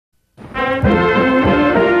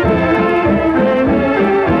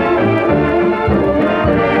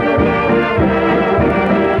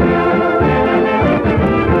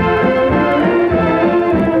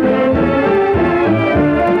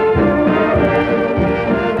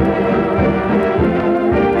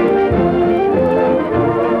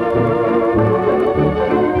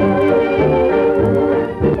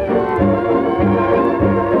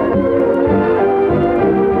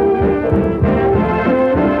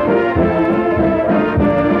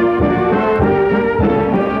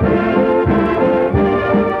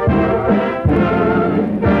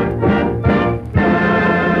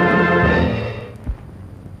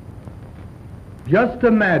Just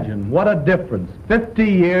imagine what a difference 50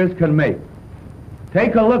 years can make.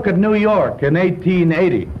 Take a look at New York in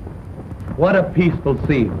 1880. What a peaceful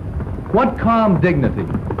scene. What calm dignity.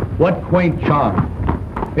 What quaint charm.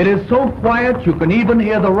 It is so quiet you can even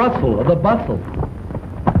hear the rustle of the bustle.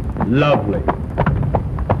 Lovely.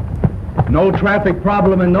 No traffic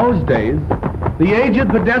problem in those days. The aged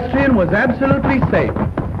pedestrian was absolutely safe.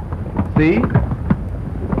 See?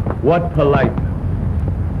 What politeness.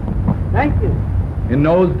 Thank you. In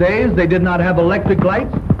those days, they did not have electric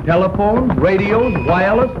lights, telephones, radios,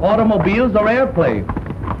 wireless, automobiles, or airplanes.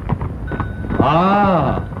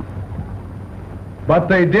 Ah, but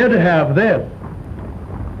they did have this.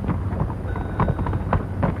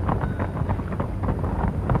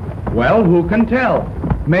 Well, who can tell?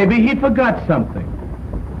 Maybe he forgot something.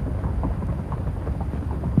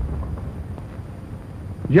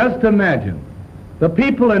 Just imagine. The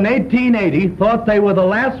people in 1880 thought they were the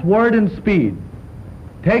last word in speed.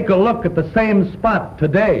 Take a look at the same spot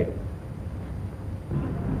today.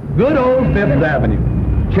 Good old Fifth Avenue.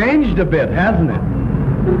 Changed a bit, hasn't it?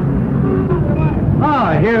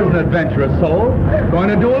 Ah, here's an adventurous soul. Going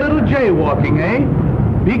to do a little jaywalking, eh?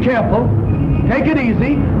 Be careful. Take it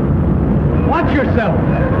easy. Watch yourself.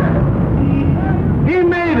 He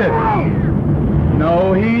made it.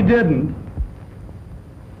 No, he didn't.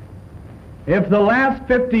 If the last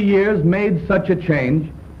 50 years made such a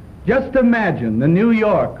change, just imagine the New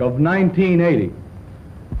York of 1980,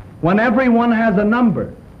 when everyone has a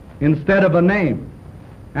number instead of a name,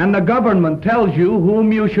 and the government tells you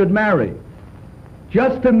whom you should marry.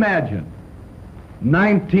 Just imagine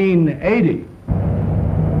 1980.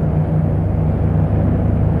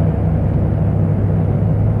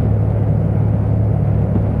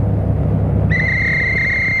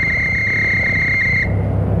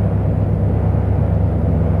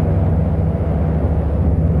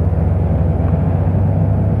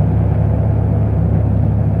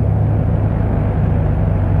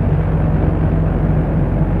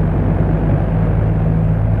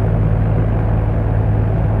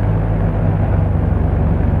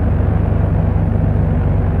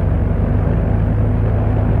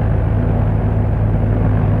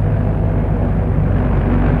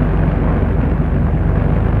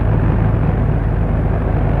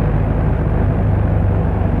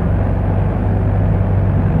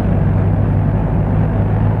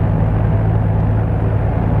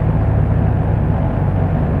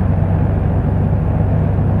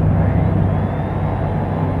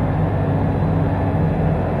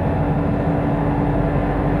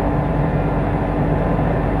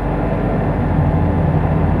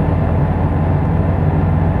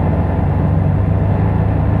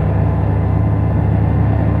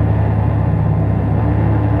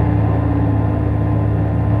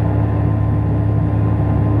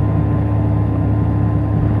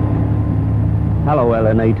 Hello,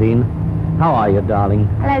 LN18. How are you, darling?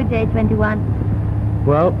 Hello, J21.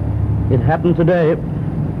 Well, it happened today.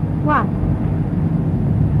 What?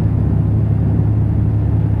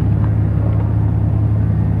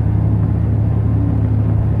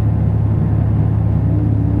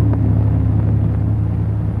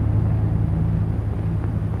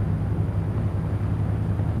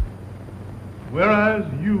 Whereas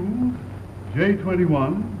you,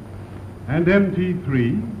 J21, and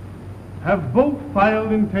MT3 have both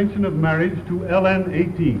filed intention of marriage to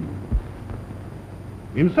LN18.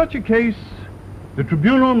 In such a case, the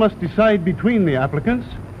tribunal must decide between the applicants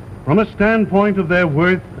from a standpoint of their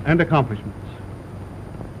worth and accomplishments.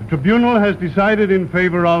 The tribunal has decided in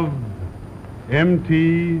favor of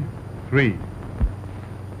MT3.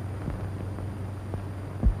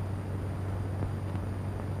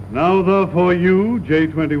 Now, therefore, you,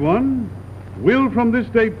 J21, will from this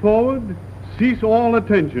date forward cease all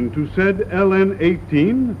attention to said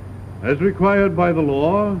LN18 as required by the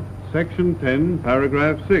law, Section 10,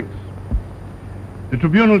 Paragraph 6. The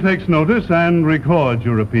tribunal takes notice and records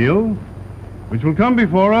your appeal, which will come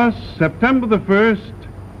before us September the 1st,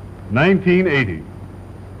 1980.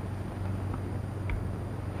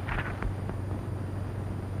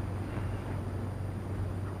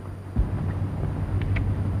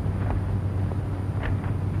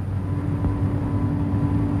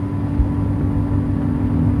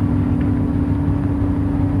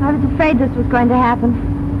 I was afraid this was going to happen.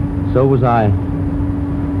 So was I.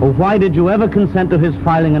 Oh, why did you ever consent to his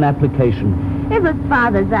filing an application? It was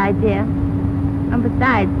Father's idea. And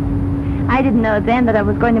besides, I didn't know then that I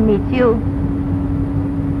was going to meet you.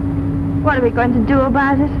 What are we going to do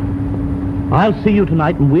about it? I'll see you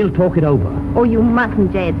tonight and we'll talk it over. Oh, you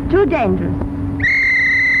mustn't, Jay. It's too dangerous.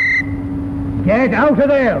 Get out of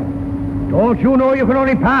there. Don't you know you can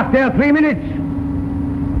only pass there 3 minutes?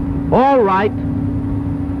 All right.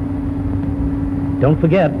 Don't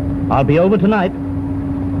forget, I'll be over tonight.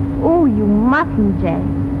 Oh, you mustn't, Jay.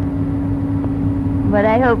 But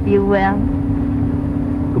I hope you will.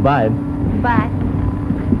 Goodbye. Bye.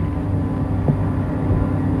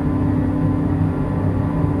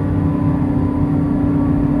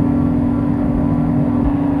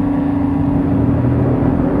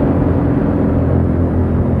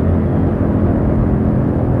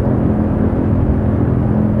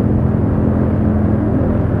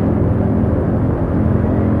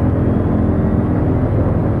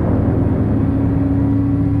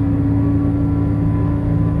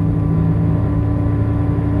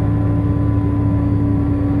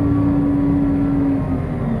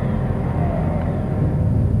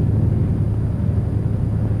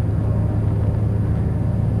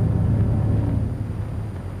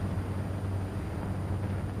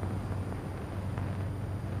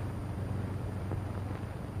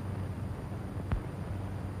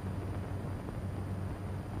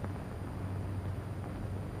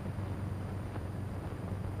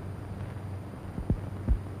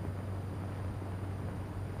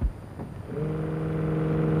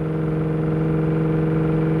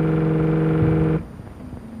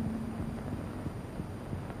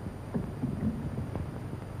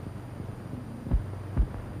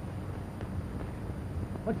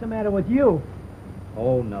 What's the matter with you?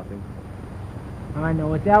 Oh, nothing. I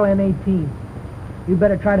know, it's LN18. You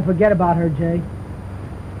better try to forget about her, Jay.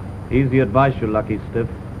 Easy advice, you lucky stiff.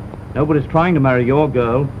 Nobody's trying to marry your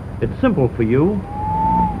girl. It's simple for you.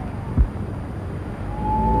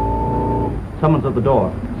 Someone's at the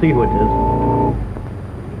door. See who it is.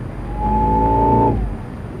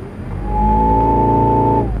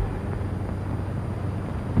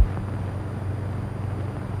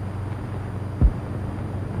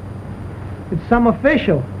 It's some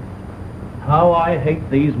official. How I hate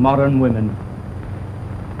these modern women.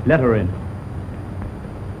 Let her in.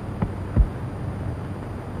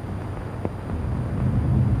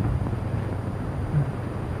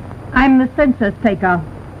 I'm the census taker.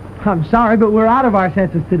 I'm sorry, but we're out of our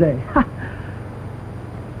census today.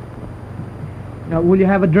 Now, will you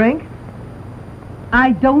have a drink?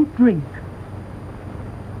 I don't drink.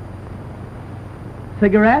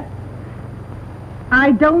 Cigarette?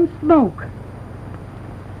 I don't smoke.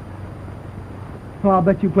 Well, I'll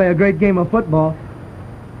bet you play a great game of football.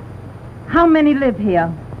 How many live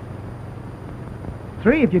here?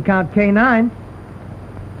 3 if you count K9.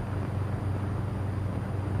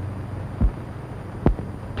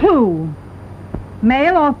 2.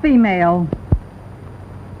 Male or female?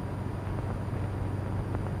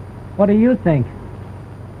 What do you think?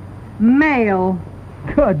 Male.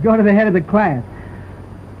 Good, go to the head of the class.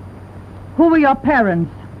 Who are your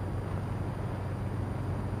parents?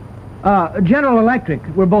 General Electric.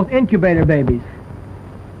 We're both incubator babies.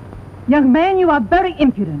 Young man, you are very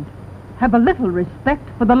impudent. Have a little respect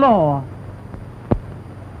for the law.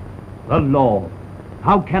 The law.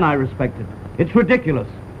 How can I respect it? It's ridiculous.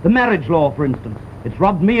 The marriage law, for instance. It's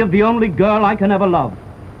robbed me of the only girl I can ever love.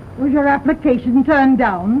 Was your application turned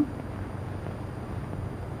down?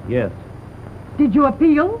 Yes. Did you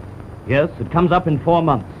appeal? Yes, it comes up in 4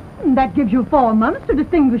 months. That gives you 4 months to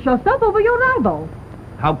distinguish yourself over your rival.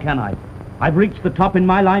 How can I? I've reached the top in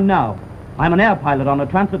my line now. I'm an air pilot on a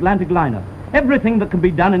transatlantic liner. Everything that can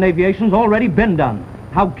be done in aviation's already been done.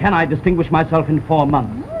 How can I distinguish myself in 4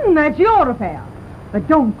 months? That's your affair. But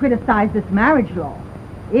don't criticize this marriage law.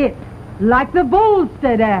 It, like the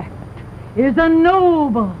Volstead Act, is a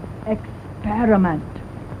noble experiment.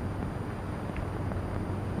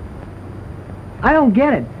 I don't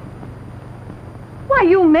get it. Why,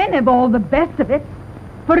 you men have all the best of it.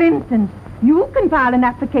 For instance, you can file an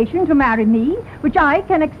application to marry me, which I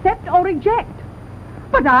can accept or reject.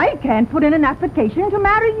 But I can't put in an application to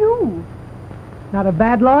marry you. Not a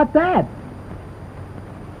bad law at that.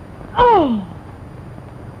 Oh!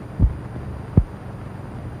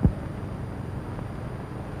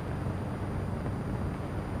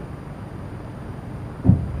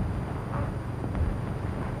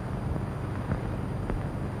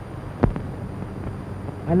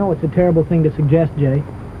 I know it's a terrible thing to suggest, Jay,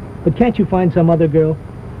 but can't you find some other girl?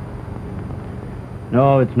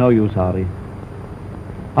 No, it's no use, Hardy.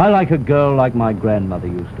 I like a girl like my grandmother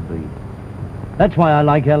used to be. That's why I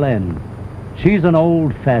like Ellen. She's an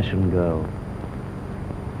old-fashioned girl.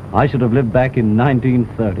 I should have lived back in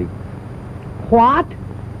 1930. What?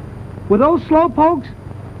 With those slowpokes?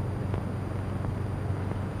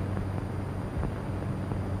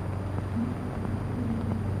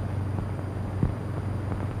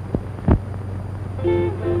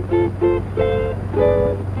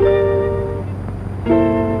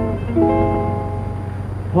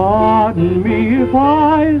 Pardon me if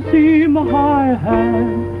I seem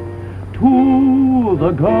high-hat to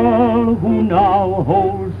the girl who now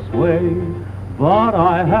holds sway, but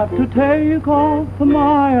I have to take off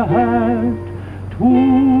my hat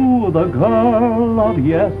to the girl of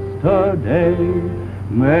yesterday.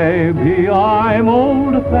 Maybe I'm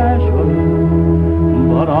old-fashioned,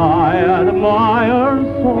 but I admire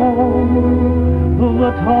so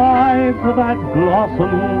the type that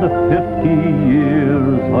blossomed 50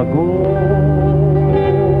 years ago.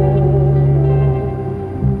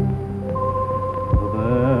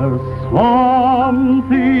 There's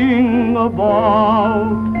something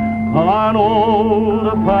about an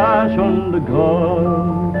old-fashioned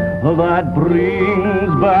girl that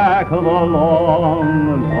brings back the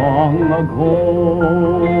long, long ago.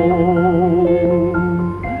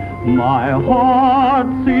 My heart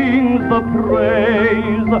sings the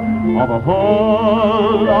praise of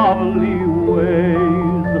her lovely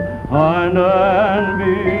ways and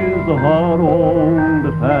envies her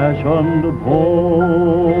old-fashioned beau.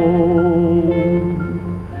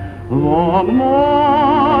 The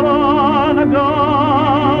modern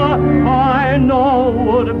girl I know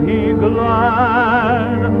would be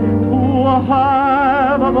glad to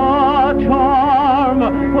have the charm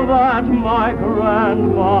that my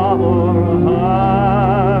grandmother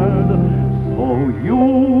had. So you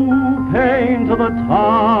paint the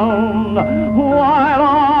town while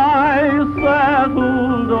I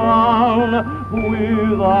settle down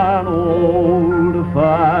with an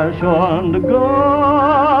old-fashioned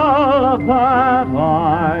girl that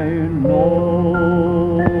I know.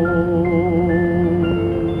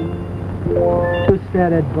 Too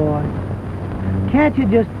sad, boy. Can't you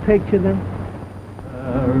just picture them?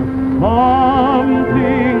 There's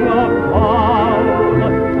something about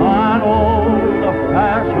an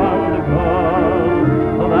old-fashioned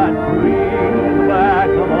girl that brings back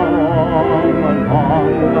the long, long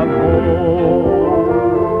ago.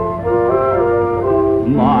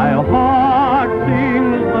 My heart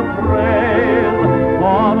sings the praise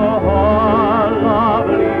of her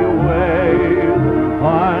lovely ways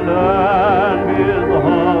and envies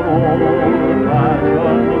her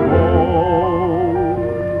old-fashioned beau.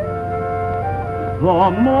 The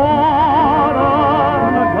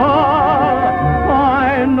modern girl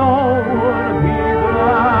I know would be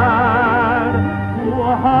glad to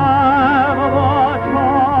have the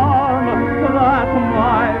charm that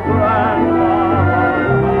my grandmother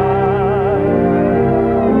had.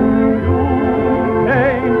 You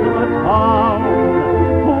came to the town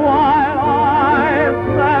while I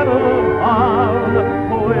settled down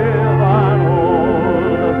with an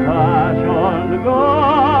old-fashioned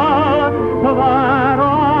girl that I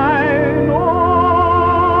know.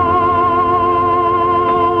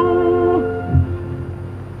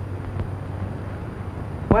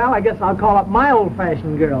 Well, I guess I'll call up my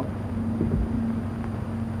old-fashioned girl.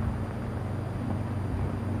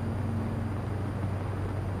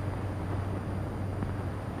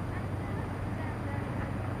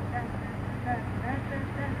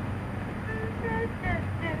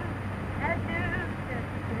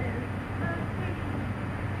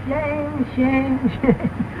 Shame, shame, shame.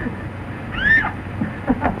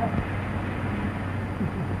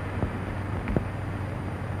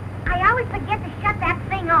 I always forget to shut that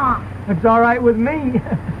thing off. It's all right with me.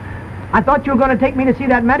 I thought you were going to take me to see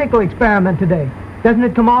that medical experiment today. Doesn't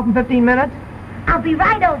it come off in 15 minutes? I'll be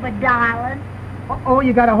right over, darling. Oh,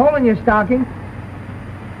 you got a hole in your stocking.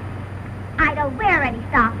 I don't wear any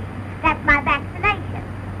stockings. That's my vaccination.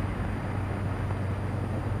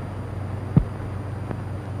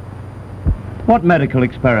 What medical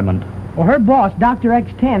experiment? Well, her boss, Dr.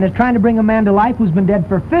 X10, is trying to bring a man to life who's been dead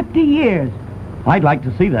for 50 years. I'd like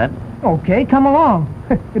to see that. Okay, come along.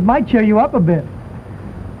 It might cheer you up a bit.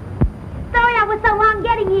 Sorry I was so long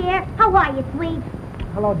getting here. How are you, sweet?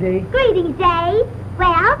 Hello, Dee. Greetings, Dave.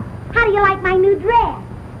 Well, how do you like my new dress?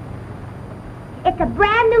 It's a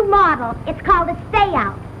brand new model. It's called a stay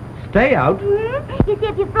out. Stay out? Hmm? You see,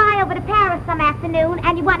 if you fly over to Paris some afternoon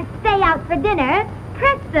and you want to stay out for dinner,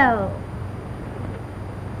 presto.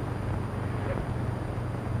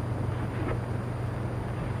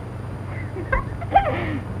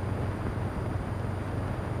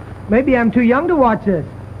 Maybe I'm too young to watch this.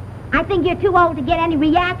 I think you're too old to get any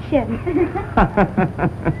reaction.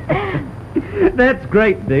 That's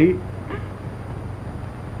great, Dee.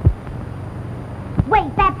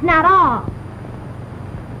 Wait, that's not all.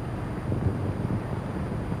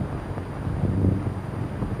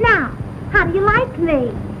 Now, how do you like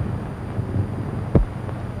me?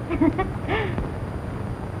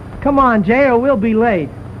 Come on, Jay, or we'll be late.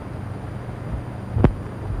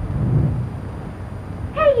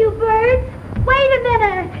 Hey,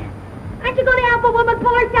 help a woman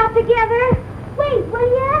pull herself together? Wait, will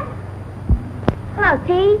you? Hello,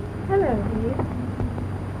 T. Hello, dear.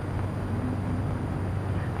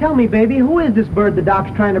 Tell me, baby, who is this bird the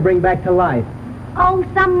doc's trying to bring back to life? Oh,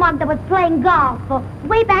 someone that was playing golf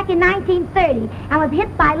way back in 1930 and was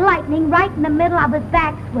hit by lightning right in the middle of his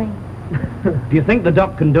backswing. Do you think the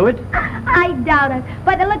doc can do it? I doubt it.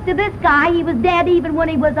 By the look of this guy, he was dead even when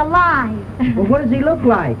he was alive. Well, what does he look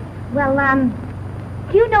like? Well,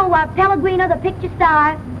 do you know Pellegrino, the picture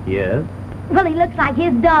star? Yes. Well, he looks like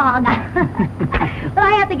his dog. Well,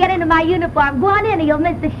 I have to get into my uniform. Go on in or you'll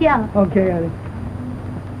miss the show. Okay, honey.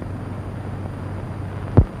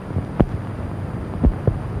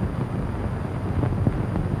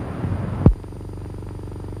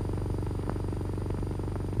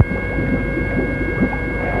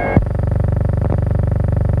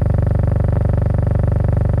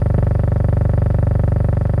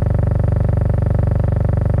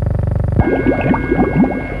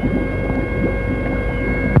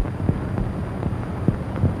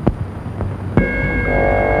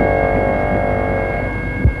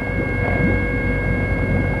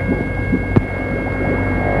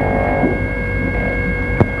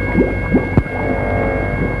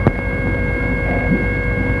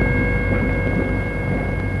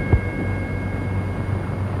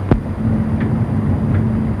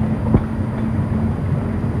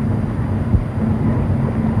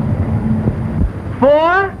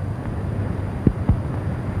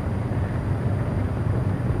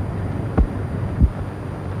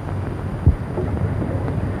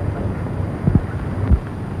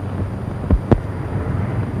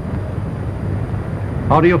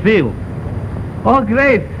 How do you feel? Oh,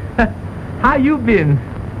 great. How you been?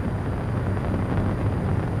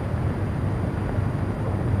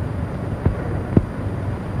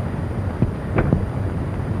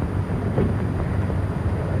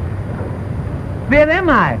 Where am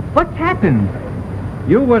I? What's happened?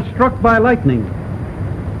 You were struck by lightning.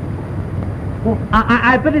 Oh,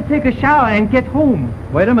 I better take a shower and get home.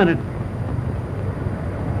 Wait a minute.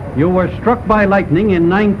 You were struck by lightning in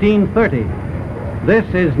 1930. This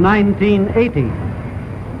is 1980.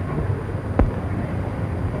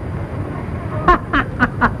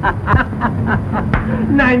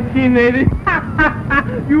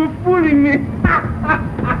 You were fooling me.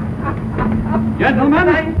 Gentlemen,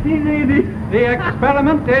 1980. the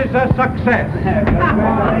experiment is a success.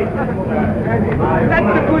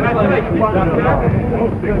 That's a good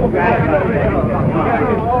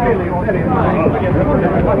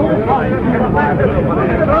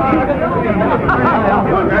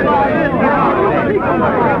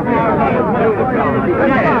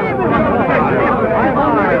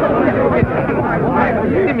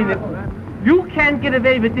Wait a minute. You can't get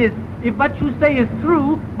away with this. If what you say is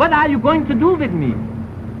true, what are you going to do with me?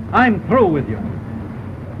 I'm through with you.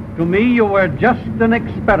 To me, you were just an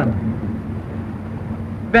experiment.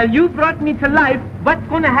 Well, you brought me to life. What's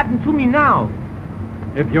going to happen to me now?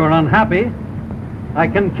 If you're unhappy, I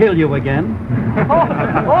can kill you again.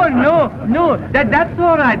 Oh, no. That's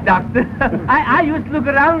all right, Doctor. I used to look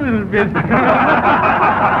around a little bit.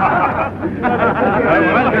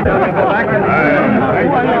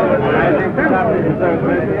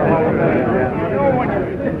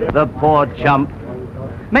 The poor chump.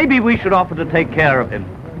 Maybe we should offer to take care of him.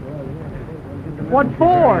 What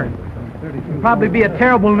for? Probably be a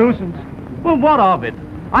terrible nuisance. Well, what of it?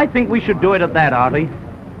 I think we should do it at that, Artie.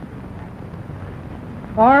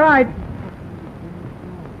 All right.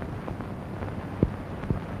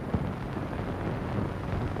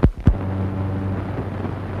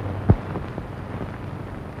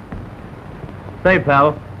 Say,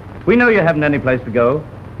 pal, we know you haven't any place to go.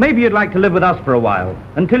 Maybe you'd like to live with us for a while,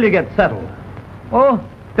 until you get settled. Oh,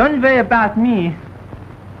 don't worry about me.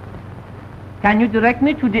 Can you direct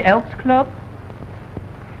me to the Elks Club?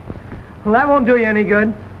 Well, that won't do you any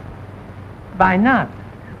good. Why not?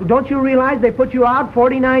 Well, don't you realize they put you out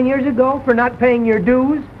 49 years ago for not paying your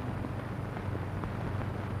dues?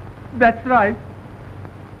 That's right.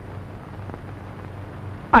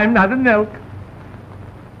 I'm not an elk.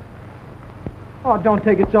 Oh, don't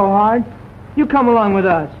take it so hard. You come along with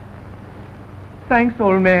us. Thanks,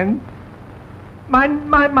 old man. My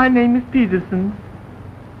name is Peterson.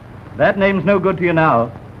 That name's no good to you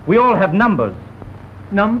now. We all have numbers.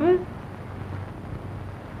 Numbers?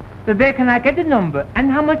 So where can I get a number? And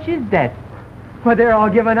how much is that? Well, they're all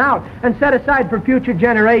given out and set aside for future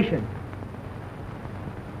generations.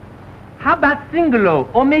 How about single-o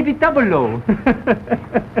or maybe double-o?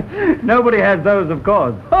 Nobody has those, of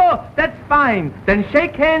course. Oh, that's fine. Then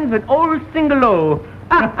shake hands with old single-o.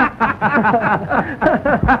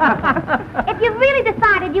 If you've really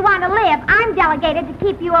decided you want want to live. I'm delegated to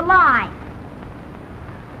keep you alive.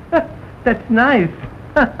 That's nice.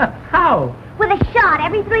 How? With a shot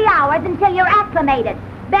every 3 hours until you're acclimated.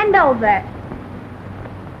 Bend over.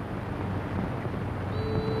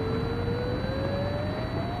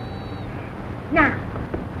 Now.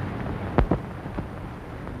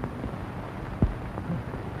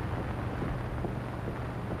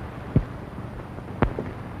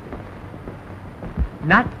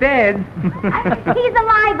 Not bad. He's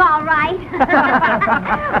alive, all right.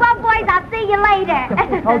 Well, boys, I'll see you later.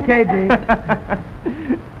 Okay, Dee.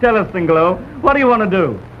 Tell us, Singlo, what do you want to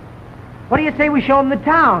do? What do you say we show him the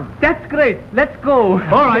town? That's great. Let's go.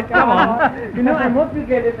 All right, come on. You know, I hope you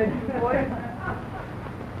get it, boy.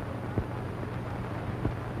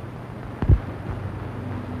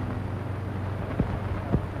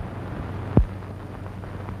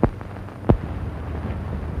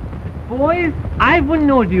 Boys, I wouldn't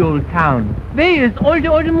know the old town. There's all the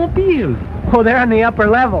automobiles. Oh, they're on the upper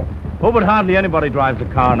level. Oh, but hardly anybody drives a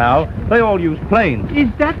car now. They all use planes. Is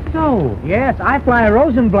that so? Yes, I fly a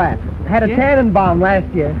Rosenblatt. Had a Tannenbaum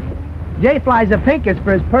last year. Jay flies a Pincus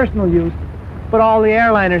for his personal use, but all the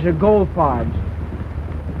airliners are Goldfarbs.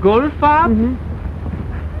 Goldfarb?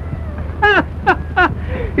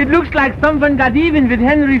 Mm-hmm. It looks like someone got even with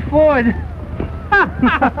Henry Ford.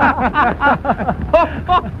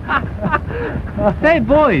 Say,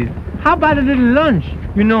 boys, how about a little lunch?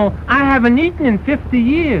 You know, I haven't eaten in 50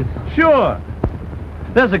 years. Sure.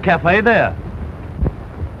 There's a cafe there.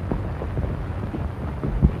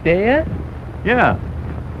 There? Yeah.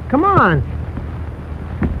 Come on.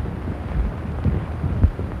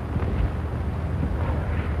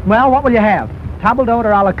 Well, what will you have? Table d'hote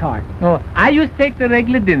or a la carte? Oh, I used to take the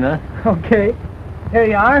regular dinner. Okay. Here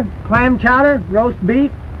you are. Clam chowder, roast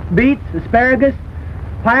beef, beets, asparagus,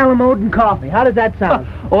 pile of Moden coffee. How does that sound?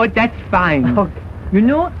 Oh, that's fine. Okay. You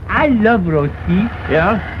know, I love roast beef.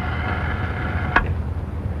 Yeah?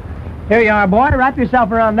 Here you are, boy. Wrap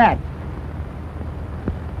yourself around that.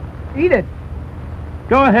 Eat it.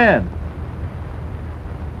 Go ahead.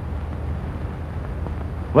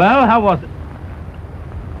 Well, how was it?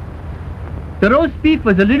 The roast beef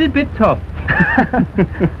was a little bit tough.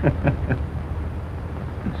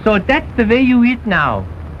 So that's the way you eat now.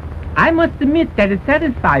 I must admit that it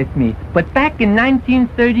satisfies me, but back in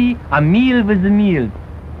 1930, a meal was a meal.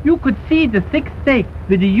 You could see the thick steak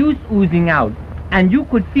with the juice oozing out, and you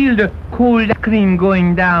could feel the cold cream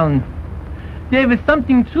going down. There was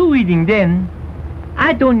something to eating then.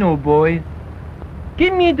 I don't know, boys.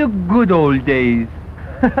 Give me the good old days.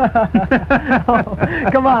 Oh,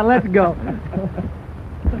 come on, let's go.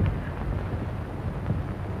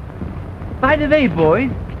 By the way, boys,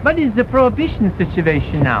 what is the prohibition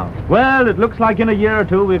situation now? Well, it looks like in a year or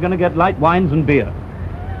two we're going to get light wines and beer.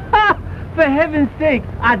 Ha! For heaven's sake,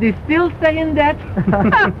 are they still saying that?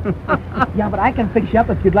 Yeah, but I can fix you up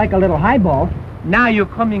if you'd like a little highball. Now you're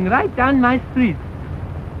coming right down my street.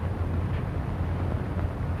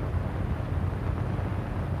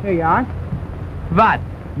 Here you are. What?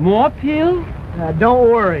 More pills? Don't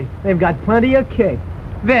worry. They've got plenty of kick.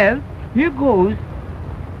 Well, here goes.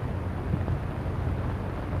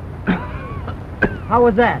 How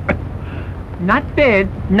was that? Not bad,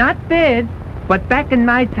 not bad. But back in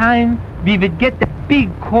my time, we would get the big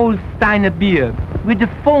Holsteiner beer with the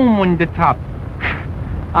foam on the top.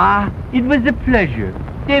 Ah, it was a pleasure.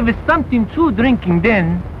 There was something to drinking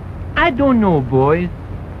then. I don't know, boys.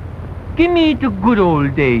 Give me the good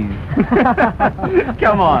old days.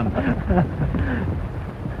 Come on.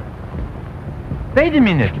 Wait a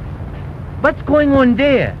minute. What's going on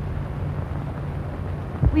there?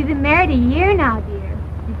 We've been married a year now, dear.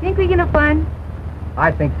 You think we can have fun?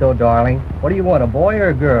 I think so, darling. What do you want, a boy or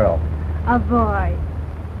a girl? A boy.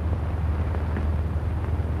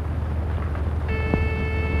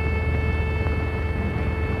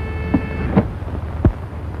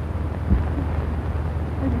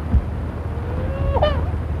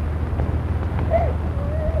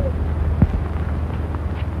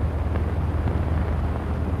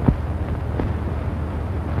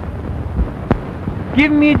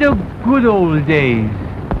 Give me the good old days.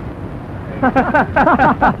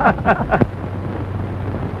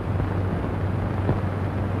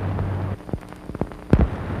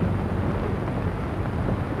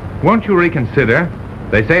 Won't you reconsider?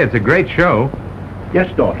 They say it's a great show.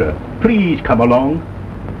 Yes, daughter. Please come along.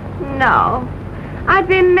 No. I'd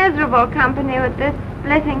be miserable company with this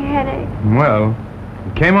splitting headache. Well,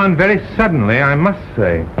 it came on very suddenly, I must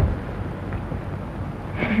say.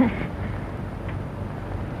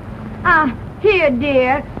 Here,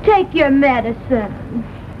 dear, take your medicine.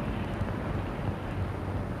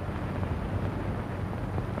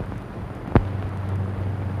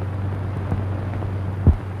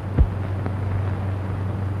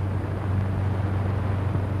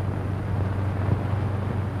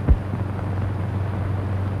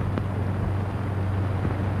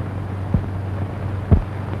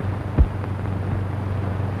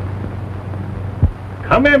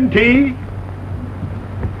 Come empty.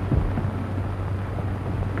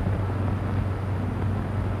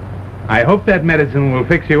 I hope that medicine will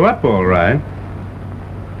fix you up all right.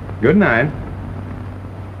 Good night.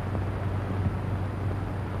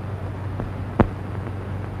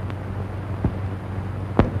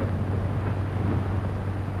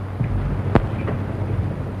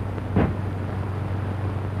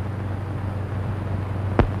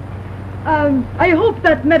 I hope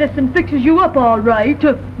that medicine fixes you up all right.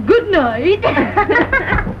 Good night.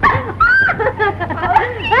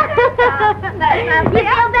 You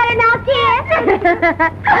feel better now,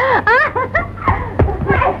 kid?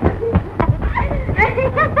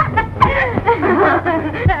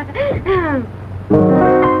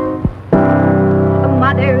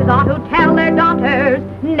 Mothers ought to tell their daughters,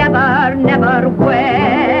 never, never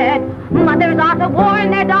wed. Mothers ought to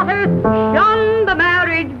warn their daughters, shun the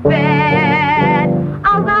marriage bed.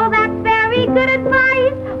 Although that's very good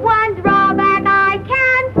advice, one drawback I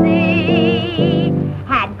can see.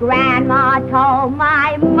 Had Grandma told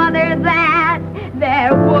my mother that,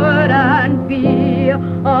 There wouldn't be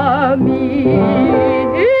a me.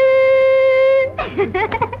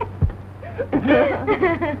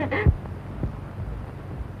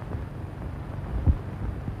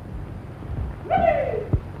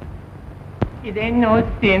 It ain't no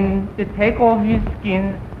sin to take off your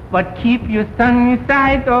skin, but keep your sunny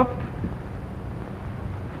side up.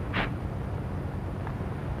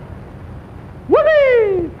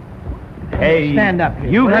 Whoopee! Hey, Stand up here.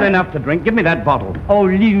 You've had enough to drink. Give me that bottle. Oh,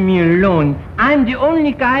 leave me alone. I'm the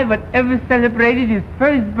only guy that ever celebrated his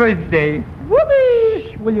first birthday.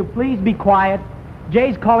 Whoopee! Will you please be quiet?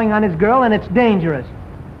 Jay's calling on his girl, and it's dangerous.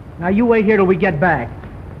 Now, you wait here till we get back.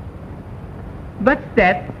 What's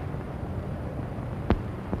that?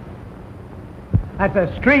 That's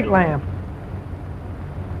a street lamp.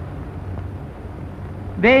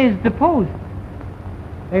 Where's the post?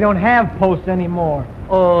 They don't have posts anymore.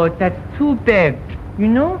 Oh, that's too bad. You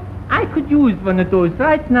know, I could use one of those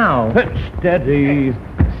right now. Steady.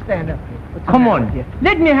 Stand up here. What's the Come matter on, with you?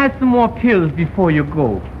 let me have some more pills before you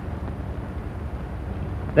go.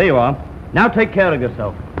 There you are. Now take care of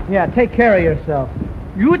yourself. Yeah, take care of yourself.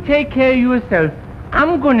 You take care of yourself.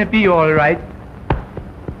 I'm gonna be all right.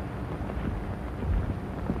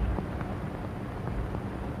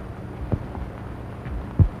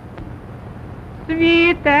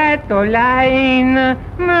 Sweet Adeline,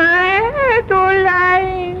 my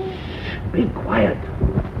Adeline. Be quiet.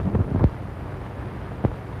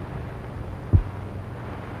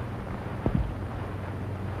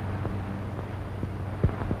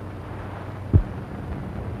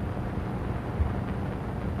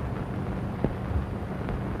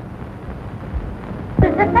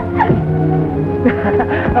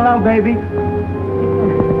 Hello, baby.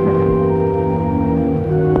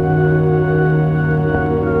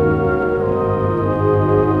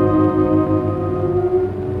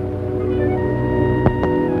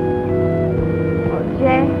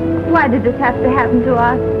 Why did this have to happen to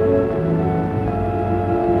us?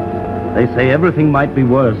 They say everything might be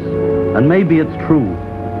worse, and maybe it's true.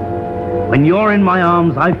 When you're in my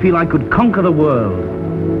arms, I feel I could conquer the world.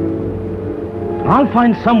 I'll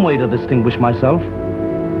find some way to distinguish myself.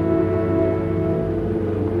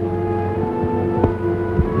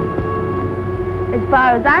 As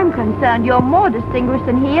far as I'm concerned, you're more distinguished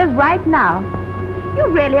than he is right now. You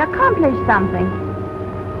really accomplished something.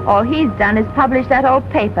 All he's done is publish that old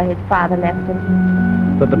paper his father left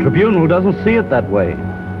him. But the Tribunal doesn't see it that way.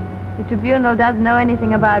 The Tribunal doesn't know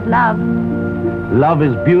anything about love, Love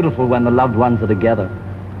is beautiful when the loved ones are together.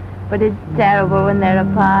 but it's terrible when they're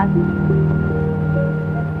apart.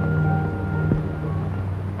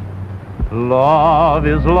 Love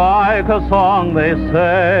is like a song, they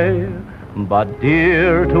say, but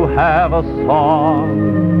dear to have a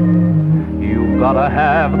song, you've gotta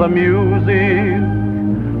have the music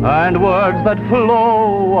and words that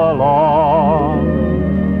flow along.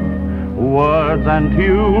 Words and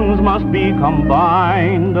tunes must be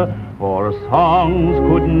combined, or songs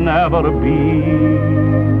could never be.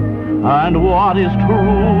 And what is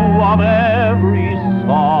true of every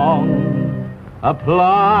song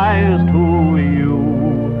applies to you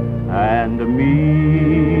and me.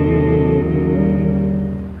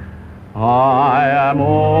 I am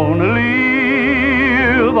only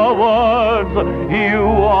the words, you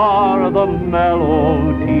are the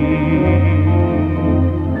melody,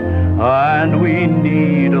 and we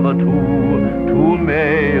need the two to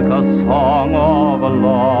make a song of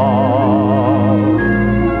love.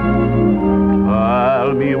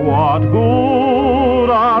 Tell me what good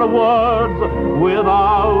are words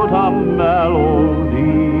without a melody?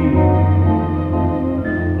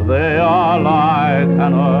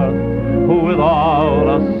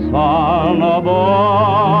 sun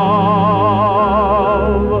above.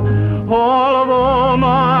 Although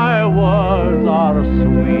my words are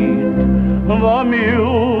sweet, the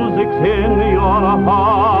music's in your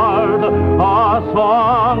heart. Our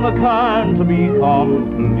song can't be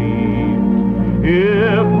complete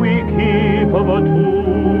if we keep the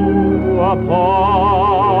two apart.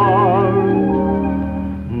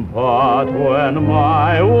 But when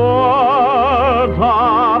my words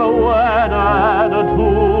are wedded to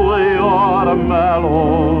your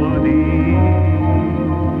melody,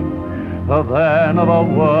 then the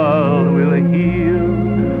world will hear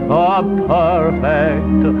a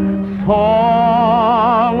perfect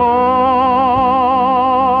song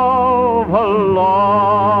of love.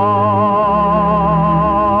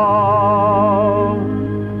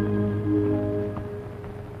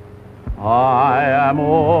 I am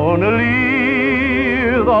only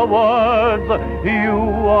the words, you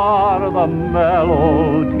are the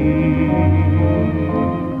melody.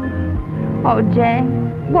 Oh, Jay,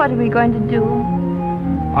 what are we going to do?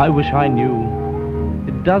 I wish I knew.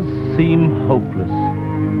 It does seem hopeless.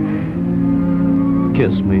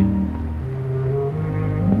 Kiss me.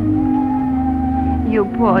 You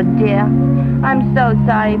poor dear. I'm so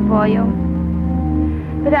sorry for you.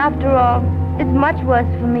 But after all, it's much worse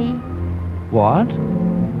for me. What?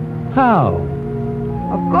 How?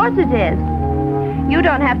 Of course it is. You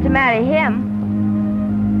don't have to marry him.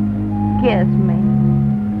 Kiss me.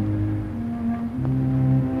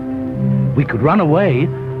 We could run away,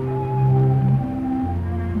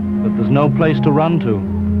 but there's no place to run to.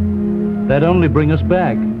 That'd only bring us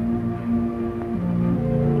back.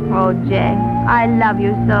 Oh, Jay, I love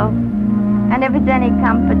you so. And if it's any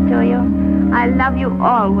comfort to you, I love you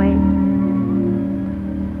always.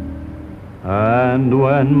 And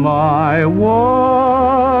when my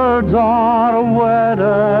words are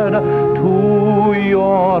wedded to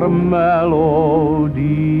your melody,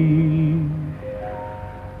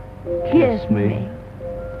 kiss me.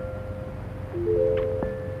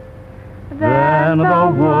 Then the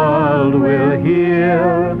world will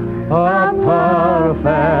hear a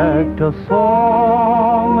perfect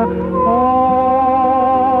song of love.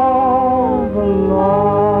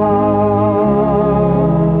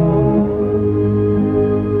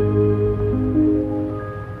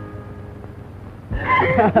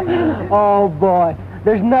 Oh, boy.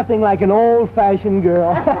 There's nothing like an old-fashioned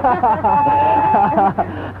girl.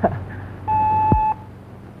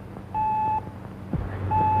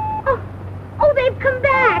 Oh, they've come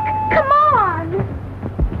back. Come on.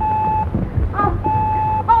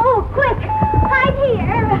 Oh, quick. Hide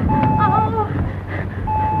here. Oh,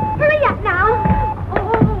 hurry up now.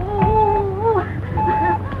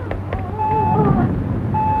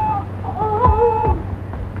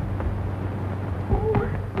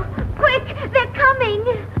 Quick, they're coming.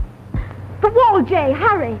 The wall, Jay,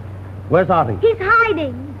 hurry. Where's Artie? He's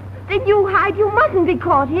hiding. Then you hide. You mustn't be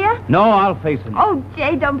caught here. No, I'll face him. Oh,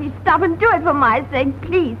 Jay, don't be stubborn. Do it for my sake,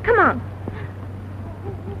 please. Come on.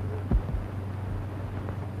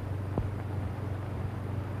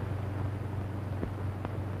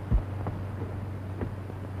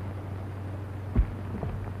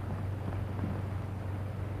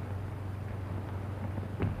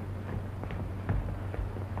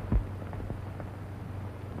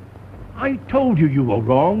 I told you you were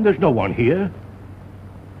wrong. There's no one here.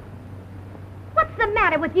 What's the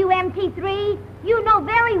matter with you, MT3? You know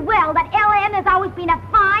very well that LN has always been a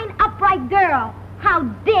fine, upright girl. How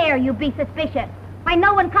dare you be suspicious? Why,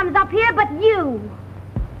 no one comes up here but you.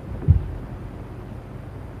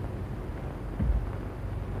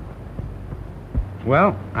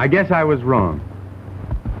 Well, I guess I was wrong.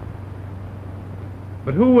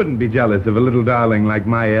 But who wouldn't be jealous of a little darling like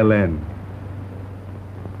my LN?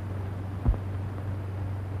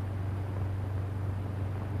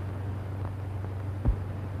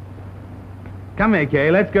 Come, AK,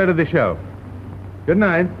 let's go to the show. Good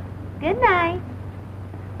night. Good night.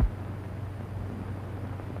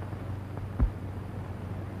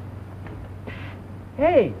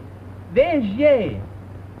 Hey, there's Jay.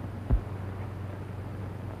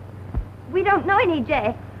 We don't know any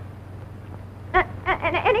Jay.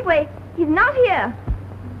 And anyway, he's not here.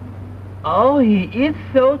 Oh, he is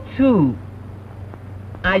so too.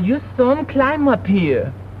 I just saw him climb up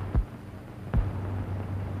here.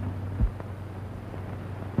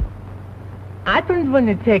 I don't want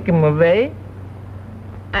to take him away.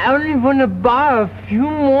 I only want to borrow a few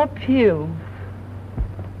more pills.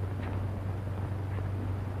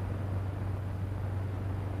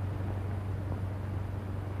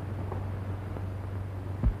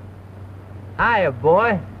 Hiya,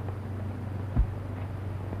 boy.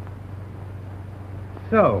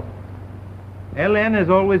 So, Ellen has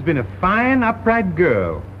always been a fine, upright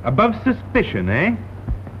girl. Above suspicion, eh?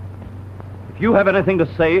 If you have anything to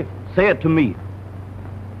say, say it to me.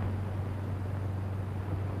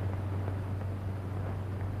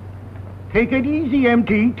 Take it easy,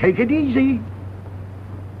 MT. Take it easy.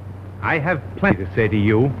 I have plenty to say to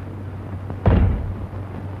you.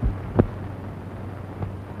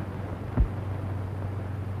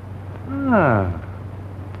 Ah,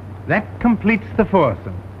 that completes the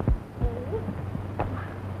foursome.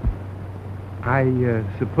 I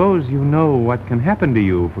suppose you know what can happen to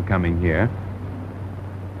you for coming here.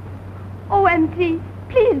 Oh, MT,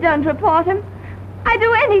 please don't report him. I'd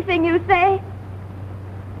do anything you say.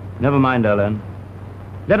 Never mind, Ellen.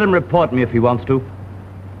 Let him report me if he wants to.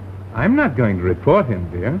 I'm not going to report him,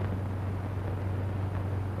 dear.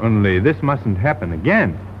 Only this mustn't happen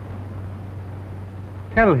again.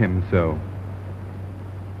 Tell him so.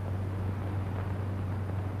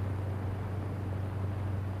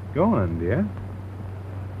 Go on, dear.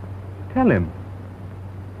 Tell him.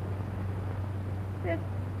 This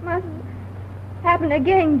mustn't happen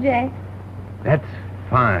again, Jay. That's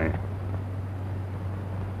fine.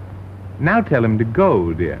 Now tell him to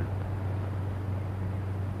go, dear.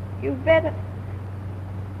 You better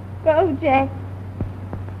go, Jay.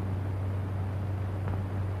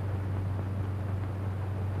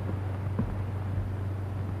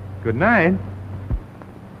 Good night.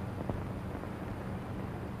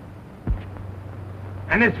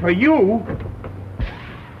 And as for you...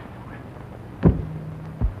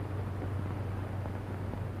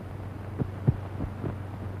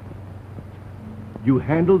 You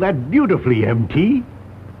handled that beautifully, MT.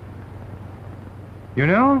 You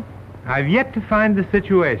know, I've yet to find the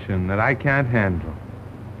situation that I can't handle.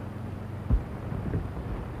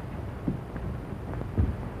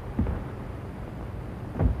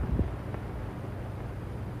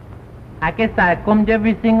 I guess I cummed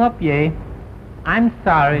everything up, yeah. I'm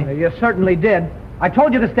sorry. You certainly did. I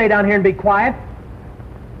told you to stay down here and be quiet.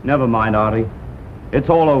 Never mind, Artie. It's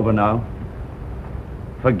all over now.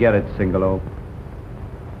 Forget it, Singalo.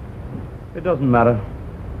 It doesn't matter.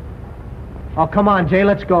 Oh, come on, Jay,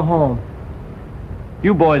 let's go home.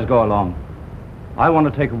 You boys go along. I want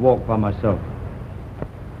to take a walk by myself.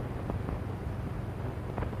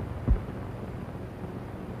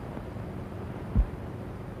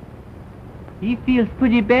 He feels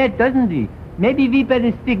pretty bad, doesn't he? Maybe we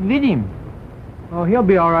better stick with him. Oh, he'll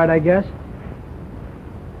be all right, I guess.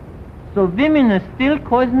 So women are still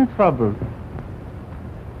causing trouble.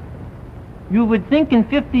 You would think in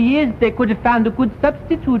 50 years they could have found a good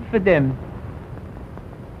substitute for them.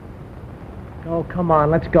 Oh, come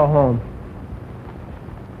on, let's go home.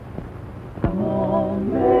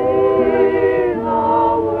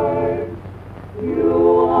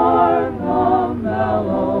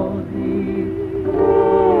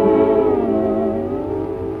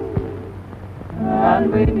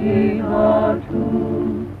 And we need a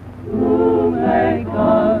tune to make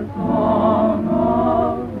a song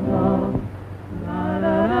of love. La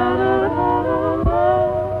la la la la la.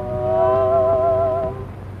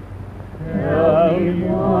 Tell me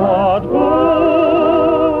what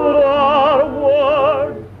good are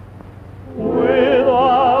words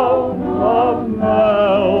without a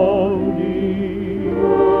melody?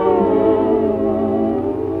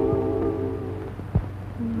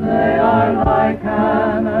 They are like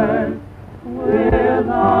hammers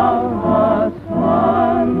without a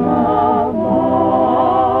swan above.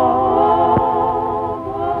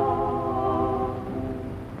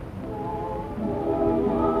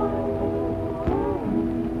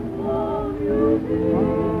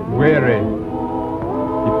 Weary,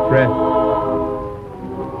 depressed,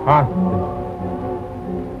 heartsick.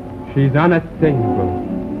 She's unassailable.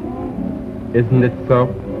 Isn't it so?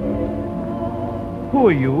 Who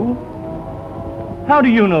are you? How do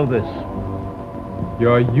you know this?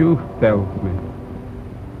 Your youth tells me.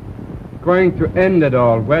 Going to end it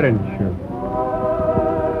all, weren't you?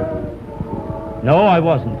 No, I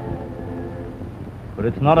wasn't. But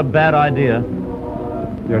it's not a bad idea.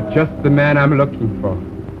 You're just the man I'm looking for.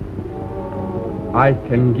 I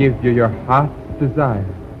can give you your heart's desire.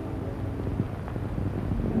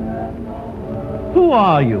 Who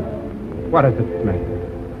are you? What does it matter?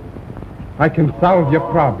 I can solve your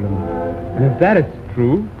problem. And if that is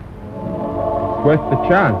true, it's worth the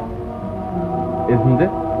chance, isn't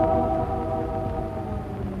it?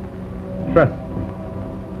 Trust me.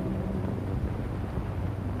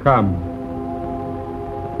 Come.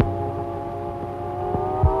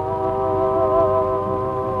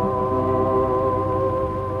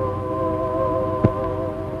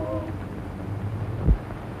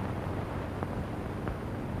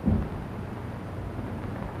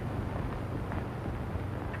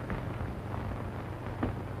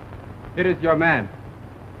 Here is your man.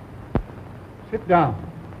 Sit down.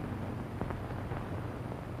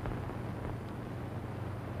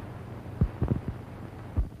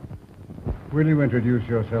 Will you introduce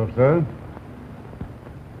yourself, sir?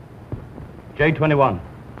 J-21,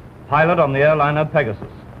 pilot on the airliner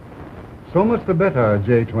Pegasus. So much the better,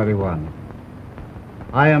 J-21.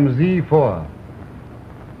 I am Z4.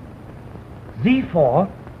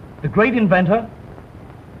 Z4? The great inventor?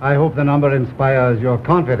 I hope the number inspires your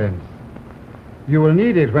confidence. You will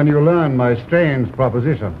need it when you learn my strange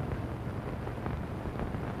proposition.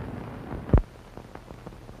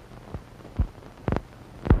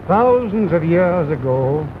 Thousands of years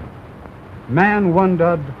ago, man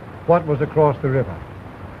wondered what was across the river.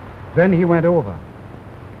 Then he went over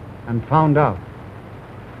and found out.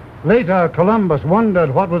 Later, Columbus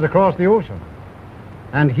wondered what was across the ocean,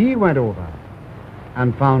 and he went over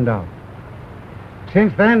and found out.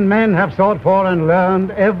 Since then, men have sought for and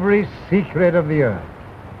learned every secret of the earth.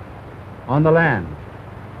 On the land,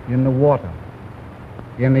 in the water,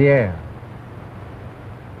 in the air.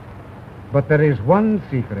 But there is one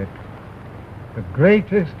secret, the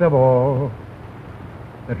greatest of all,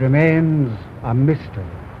 that remains a mystery.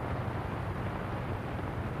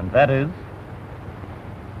 And that is?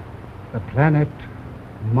 The planet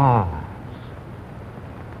Mars.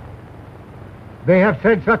 They have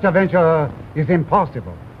said such a venture is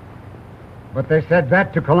impossible. But they said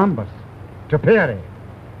that to Columbus, to Peary,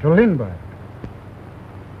 to Lindbergh.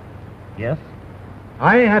 Yes?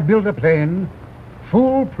 I have built a plane,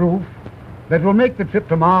 foolproof, that will make the trip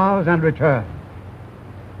to Mars and return.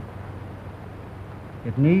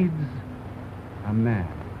 It needs a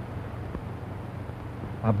man.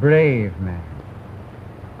 A brave man.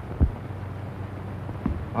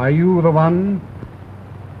 Are you the one?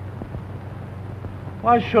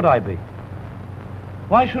 Why should I be?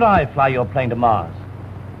 Why should I fly your plane to Mars?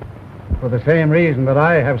 For the same reason that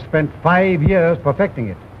I have spent 5 years perfecting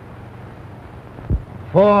it.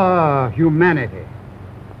 For humanity.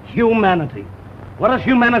 Humanity? What has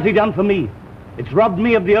humanity done for me? It's robbed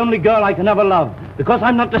me of the only girl I can ever love, because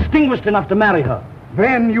I'm not distinguished enough to marry her.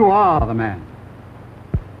 Then you are the man.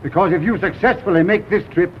 Because if you successfully make this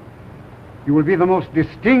trip, you will be the most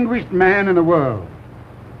distinguished man in the world.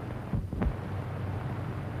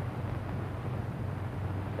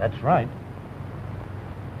 That's right.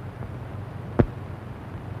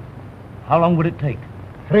 How long would it take?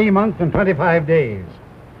 3 months and 25 days.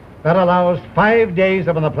 That allows 5 days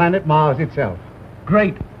upon the planet Mars itself.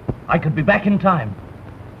 Great. I could be back in time.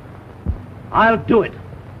 I'll do it.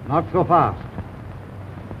 Not so fast.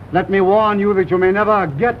 Let me warn you that you may never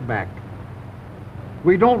get back.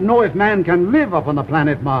 We don't know if man can live upon the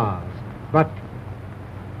planet Mars, but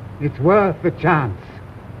it's worth the chance,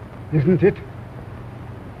 isn't it?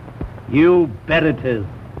 You bet it is.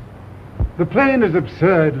 The plane is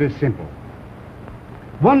absurdly simple.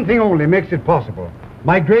 One thing only makes it possible.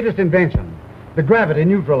 My greatest invention, the gravity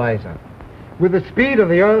neutralizer. With the speed of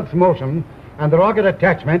the Earth's motion and the rocket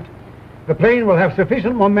attachment, the plane will have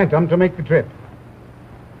sufficient momentum to make the trip.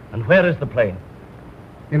 And where is the plane?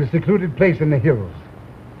 In a secluded place in the hills.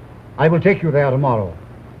 I will take you there tomorrow.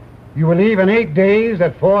 You will leave in 8 days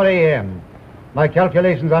at 4 a.m. My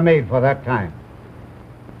calculations are made for that time.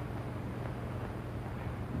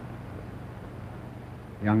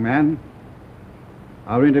 Young man,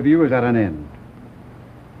 our interview is at an end.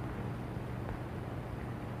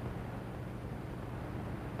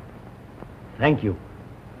 Thank you.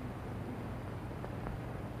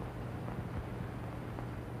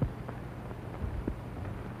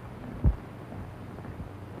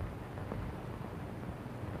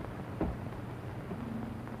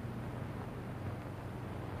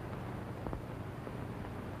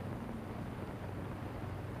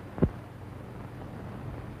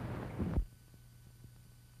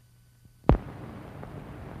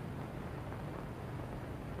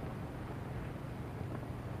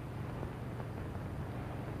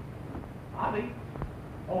 Artie!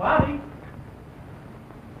 Oh, Artie!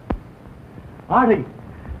 Artie!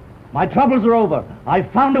 My troubles are over.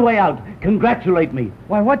 I've found a way out. Congratulate me.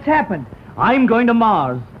 Why, what's happened? I'm going to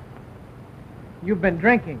Mars. You've been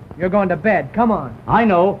drinking. You're going to bed. Come on. I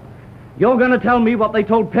know. You're going to tell me what they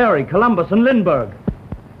told Peary, Columbus, and Lindbergh.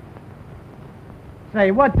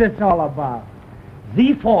 Say, what's this all about?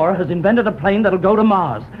 Z4 has invented a plane that'll go to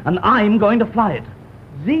Mars, and I'm going to fly it.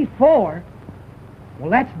 Z4? Well,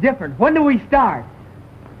 that's different. When do we start?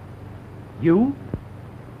 You?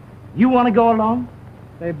 You want to go along?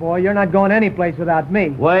 Say, boy, you're not going anyplace without me.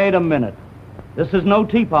 Wait a minute. This is no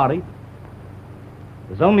tea party.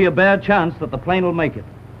 There's only a bare chance that the plane will make it.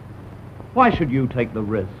 Why should you take the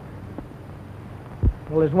risk?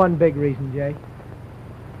 Well, there's one big reason, Jay.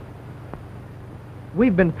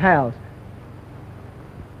 We've been pals.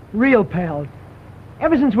 Real pals.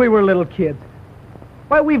 Ever since we were little kids.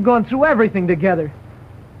 Why, we've gone through everything together.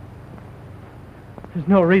 There's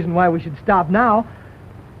no reason why we should stop now.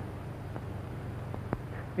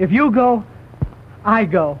 If you go, I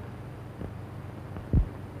go.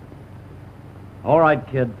 All right,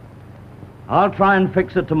 kid. I'll try and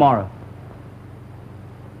fix it tomorrow.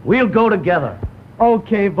 We'll go together.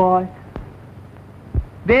 Okay, boy.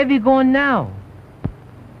 Where are we going now?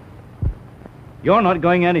 You're not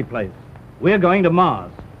going anyplace. We're going to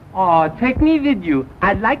Mars. Oh, take me with you.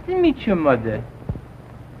 I'd like to meet your mother.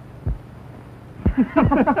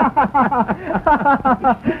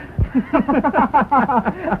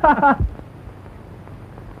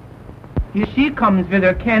 Here she comes with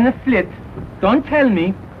her can of flit. Don't tell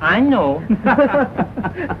me. I know.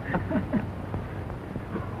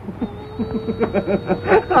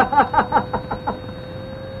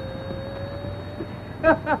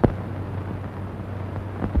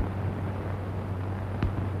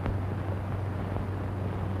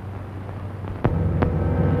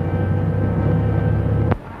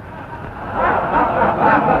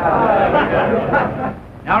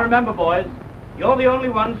 Now remember, boys, you're the only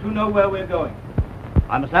ones who know where we're going.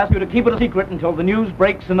 I must ask you to keep it a secret until the news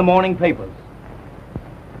breaks in the morning papers.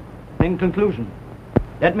 In conclusion,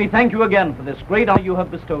 let me thank you again for this great honor you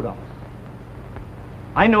have bestowed on us.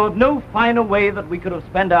 I know of no finer way that we could have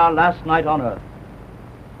spent our last night on Earth.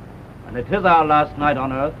 And it is our last night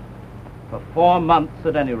on Earth for 4 months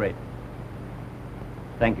at any rate.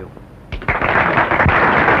 Thank you.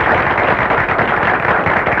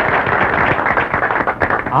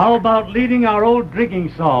 How about leading our old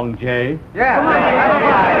drinking song, Jay? Yeah.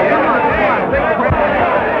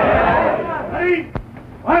 Ready?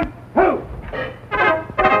 1, 2.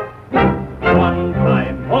 One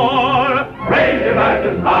time more, raise your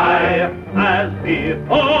glasses high, as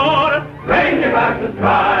before, raise your glasses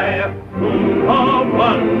dry. Come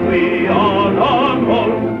on, we on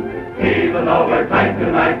almost, even though we're tight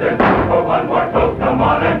tonight, there's room for one more toast. Come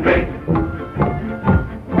on and drink.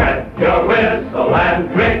 Get your whistle and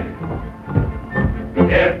drink.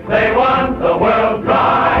 If they want the world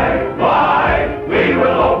dry, why, we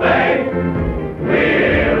will obey.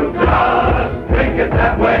 We'll just drink it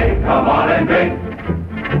that way. Come on and drink.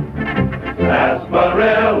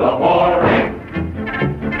 Sarsaparilla or ink.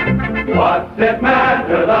 What's it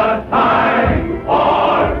matter the time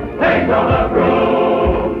or place on the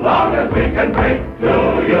brew? Long as we can drink to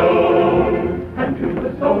you. And to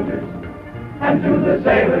the soldiers and to the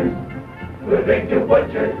sailors, we'll drink to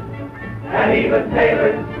butchers and even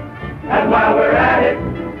tailors. And while we're at it,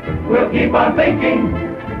 we'll keep on thinking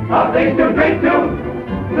of things to drink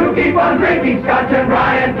to keep on drinking Scotch and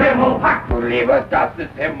rye and Trimmel. Hack, lieber, das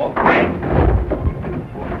ist Himmel. Drink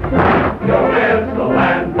your whistle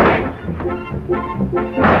and drink.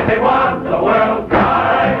 If they want the world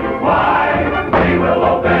dry, why, we will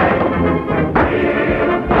obey. We'll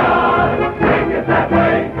just drink it that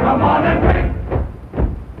way. Come on and drink.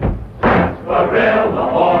 Sarsaparilla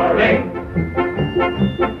or ink.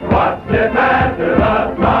 What's it matter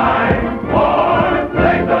the time or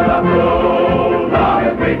place on the brew? Long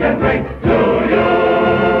as we can drink to you.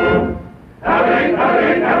 Have a drink, have a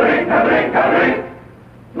drink, have a drink, have a drink, have a drink.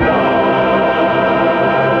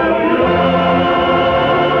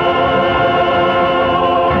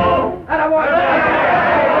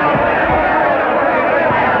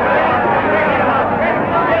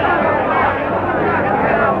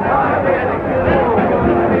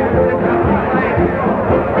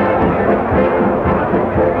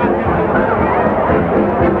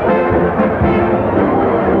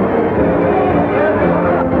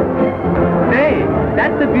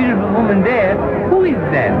 That's a beautiful woman there. Who is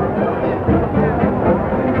that?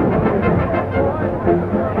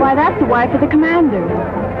 Why, that's the wife of the commander.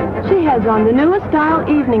 She has on the newest style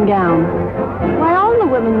evening gown. Why, all the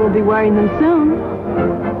women will be wearing them soon.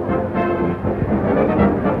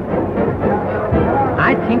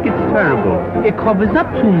 I think it's terrible. It covers up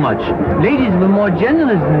too much. Ladies were more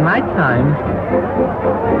generous in my time.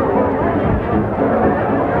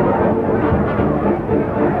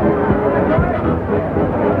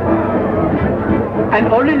 And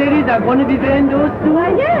all the ladies are going to be wearing those too?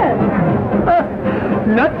 Why, yes.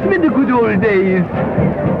 Nuts with the good old days.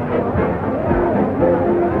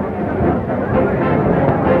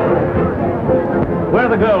 Where are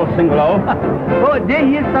the girls, Singolo? Oh, they're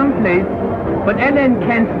here someplace. But Ellen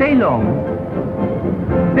can't stay long.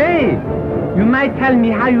 Say, you might tell me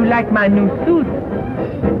how you like my new suit.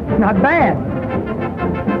 Not bad.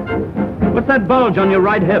 What's that bulge on your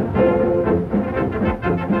right hip?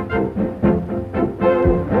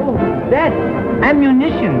 That's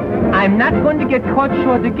ammunition. I'm not going to get caught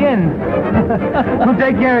short again. Well,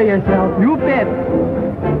 take care of yourself. You bet.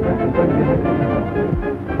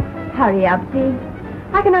 Hurry up, Dee.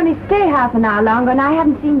 I can only stay half an hour longer, and I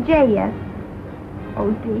haven't seen Jay yet.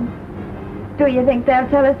 Oh, Dee. Do you think they'll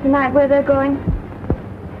tell us tonight where they're going?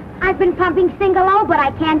 I've been pumping Single-O, but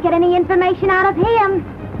I can't get any information out of him.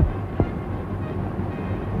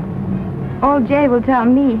 All Jay will tell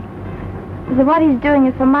me is that what he's doing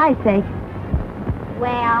is for my sake.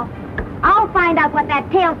 Well, I'll find out what that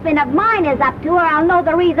tailspin of mine is up to, or I'll know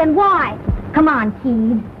the reason why. Come on,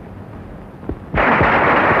 Keith.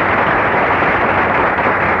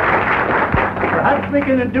 Perhaps we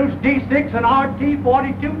can induce D6 and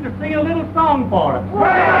RT42 to sing a little song for us.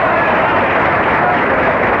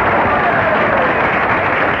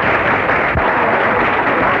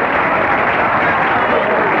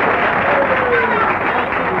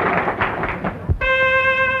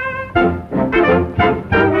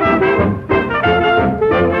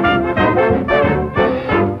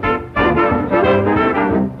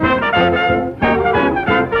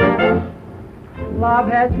 Love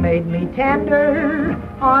has made me tender.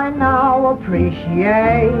 I now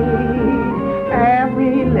appreciate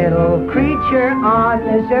every little creature on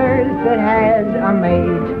this earth that has a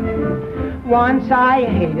mate. Once I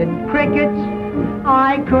hated crickets,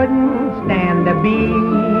 I couldn't stand a bee.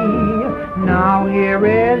 Now here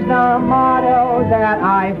is the motto that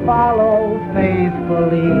I follow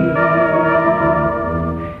faithfully.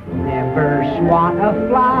 Never swat a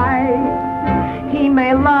fly. He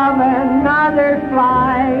may love another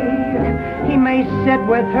fly. He may sit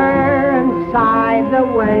with her and sigh the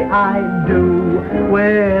way I do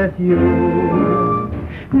with you.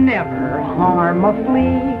 Never harm a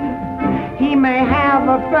flea. He may have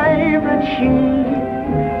a favorite she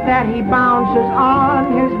that he bounces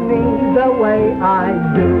on his knee the way I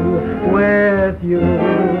do with you.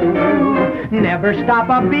 Never stop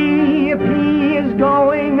a bee if he is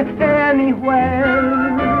going anywhere.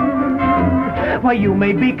 Why, you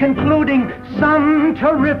may be concluding some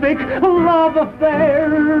terrific love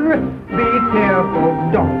affair. Be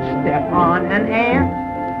careful, don't step on an ant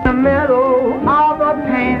in the middle of a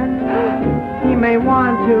pant. He may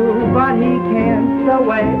want to, but he can't the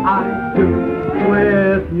way I do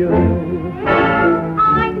with you.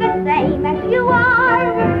 I'm the same as you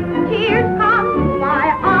are. Tears come to my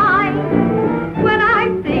eyes when I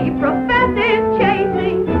see professors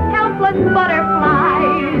chasing helpless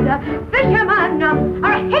butterflies. Fishermen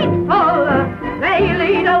are hateful. They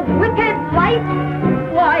lead a wicked life.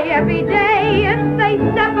 Why, every day they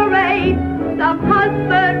separate some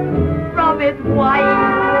husband from his wife.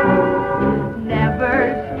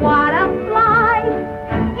 Never swat a fly.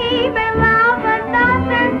 He may love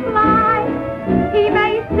another fly. He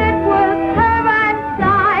may sit with her and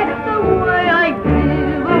sigh the way I do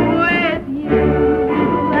with you.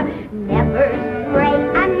 Never spray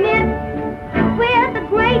a mist with a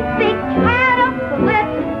great big can of split.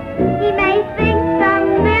 He may think the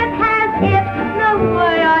mint has hit the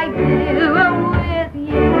way I do with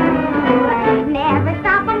you. Never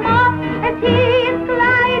stop a moth as he is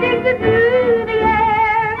gliding through the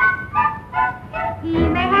air. He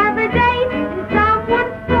may have a date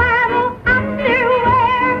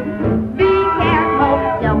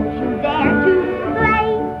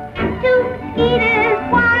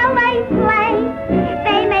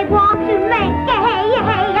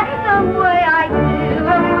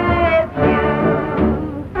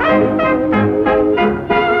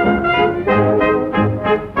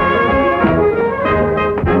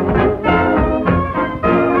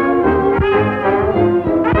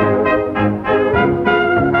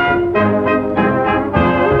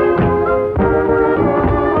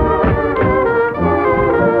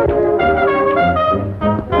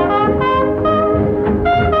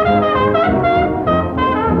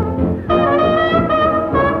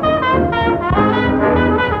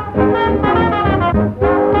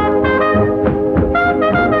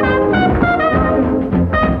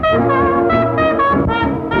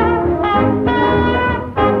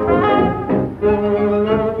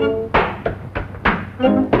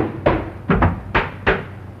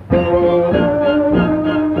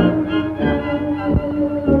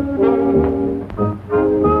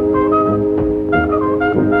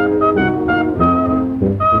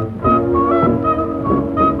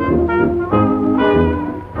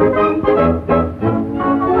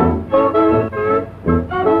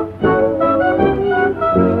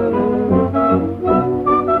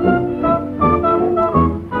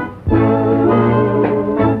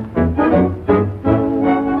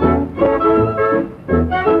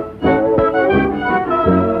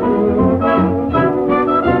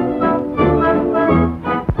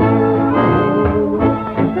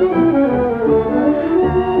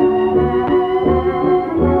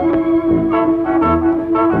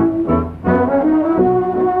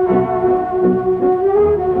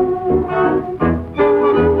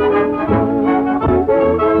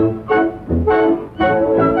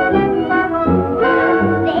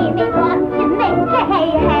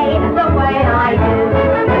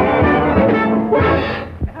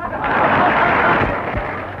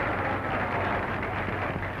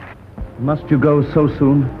Must you go so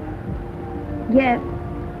soon? Yes.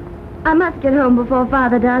 I must get home before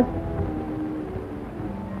Father does.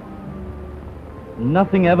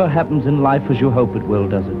 Nothing ever happens in life as you hope it will,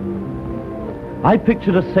 does it? I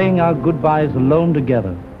pictured us saying our goodbyes alone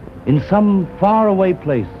together, in some faraway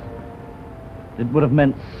place. It would have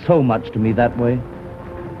meant so much to me that way.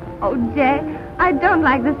 Oh, Jay, I don't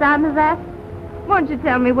like the sound of that. Won't you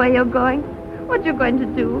tell me where you're going? What you're going to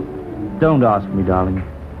do? Don't ask me, darling.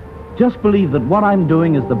 Just believe that what I'm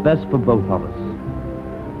doing is the best for both of us.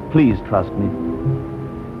 Please trust me.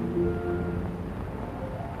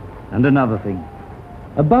 And another thing.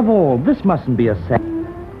 Above all, this mustn't be a sad.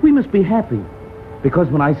 We must be happy. Because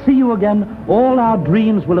when I see you again, all our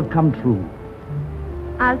dreams will have come true.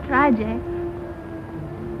 I'll try, Jay.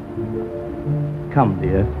 Come,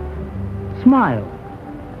 dear. Smile.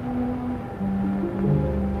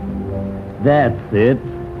 That's it.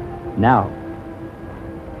 Now.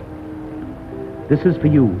 This is for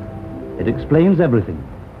you. It explains everything.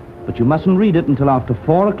 But you mustn't read it until after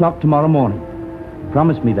 4 o'clock tomorrow morning.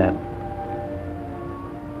 Promise me that.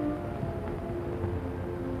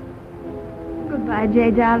 Goodbye,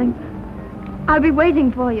 Jay, darling. I'll be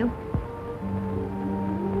waiting for you.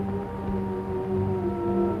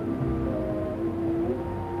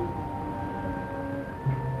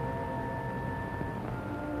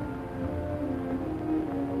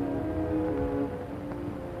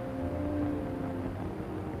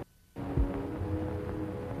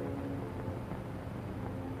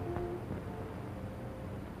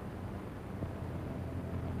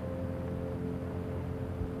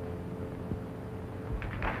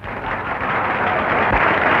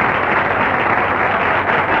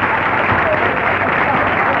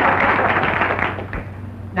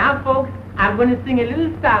 I'm going to sing a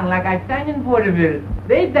little song like I sang in vaudeville,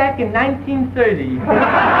 way back in 1930.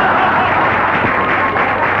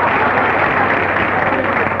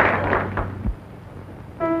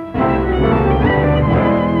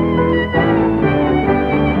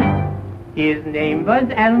 His name was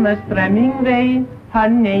Elmer Stremmingway, her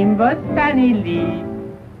name was Fanny Lee.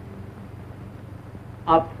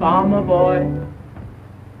 A farmer boy,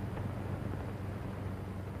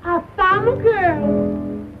 a farmer girl.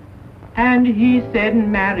 And he said,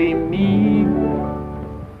 marry me.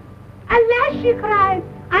 Alas, she cried,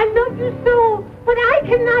 I love you so, but I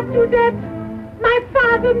cannot do that. My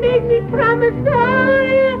father made me promise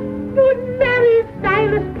I would marry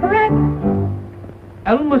Silas Pratt.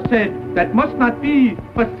 Elmer said, that must not be,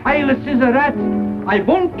 for Silas is a rat. I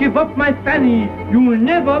won't give up my Fanny, you'll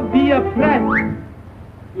never be a Pratt.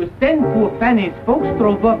 Just then poor Fanny's folks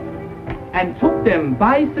drove up and took them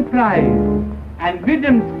by surprise. And with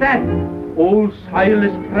him sat old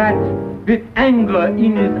Silas Pratt with anger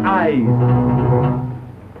in his eyes.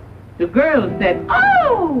 The girl said,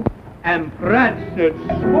 oh! And Pratt said,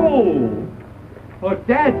 so. Her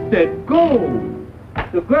dad said, go.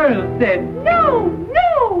 The girl said, no,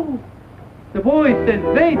 no. The boy said,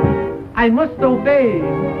 wait, I must obey.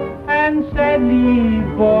 And sadly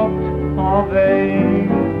walked away.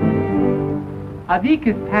 A week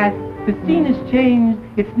has passed. The scene has changed.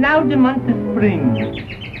 It's now the month of spring.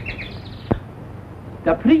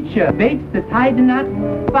 The preacher baits the tide knot.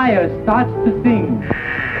 Fire starts to sing.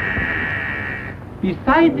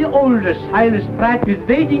 Beside the older Silas Pratt is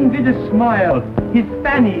waiting with a smile, his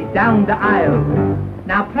Fanny down the aisle.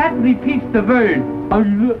 Now Pratt repeats the word,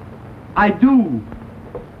 I do.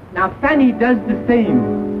 Now Fanny does the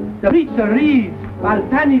same. The preacher reads while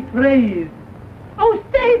Fanny prays. Oh,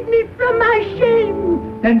 save me from my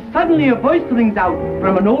shame! Then suddenly a voice rings out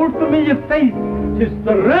from an old familiar face. 'Tis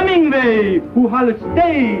the Remingway who hollers,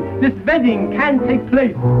 stay! This wedding can't take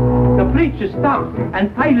place. The preacher stops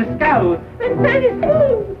and Silas scowls. Then Fanny's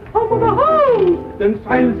home! Over the hole! Then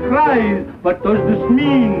Silas cries, what does this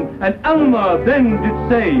mean? And Elmer then did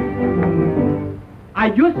say,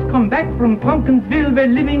 I just come back from Tompkinsville, where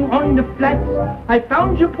living on the flats, I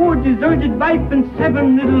found your poor deserted wife and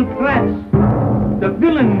 7 little brats. The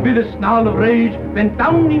villain, with a snarl of rage, went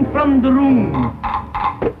bounding from the room.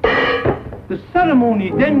 The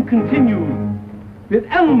ceremony then continued, with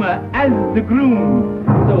Elmer as the groom.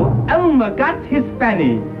 So Elmer got his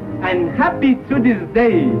Fanny, and happy to this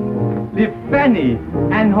day live Fanny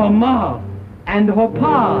and her ma and her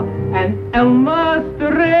pa and Elmer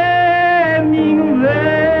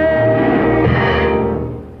Stremmingway.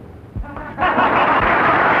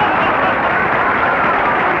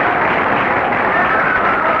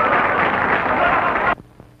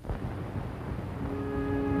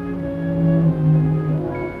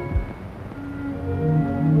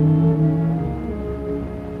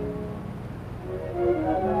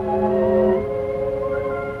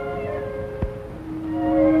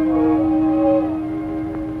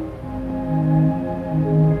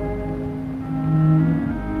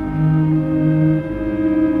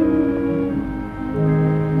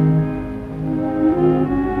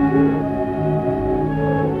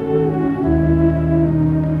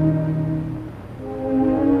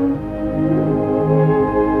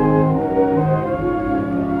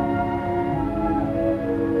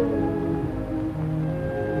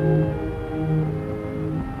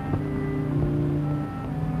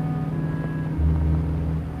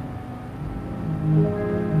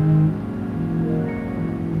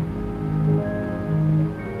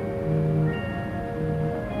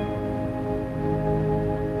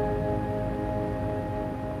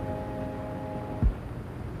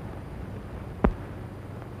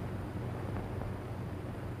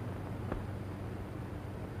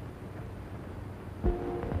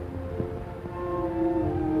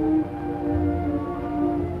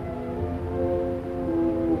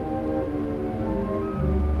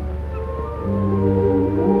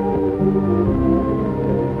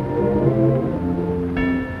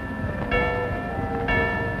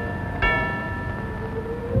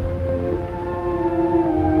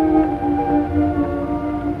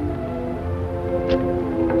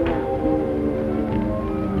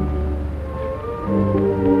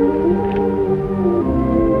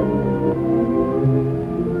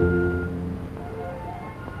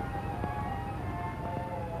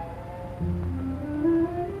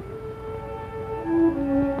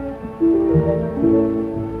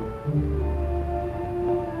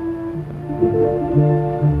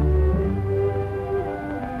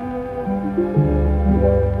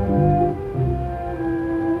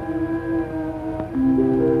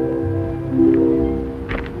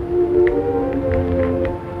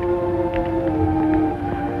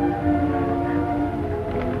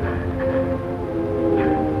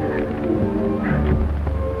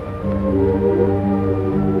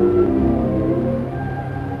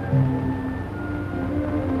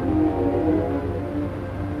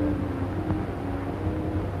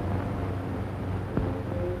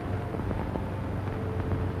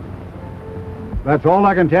 That's all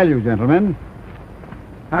I can tell you, gentlemen.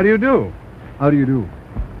 How do you do? How do you do?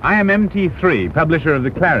 I am MT3, publisher of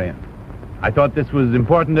the Clarion. I thought this was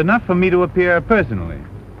important enough for me to appear personally.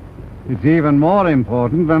 It's even more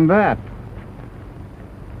important than that.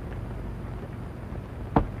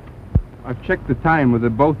 I've checked the time with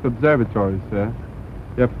both observatories, sir.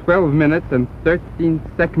 You have 12 minutes and 13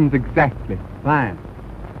 seconds exactly. Fine.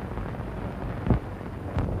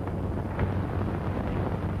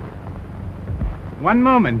 One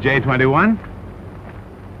moment, J21.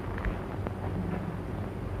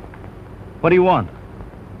 What do you want?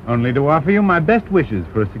 Only to offer you my best wishes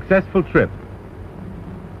for a successful trip.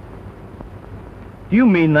 Do you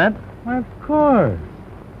mean that? Well, of course.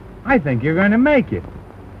 I think you're going to make it.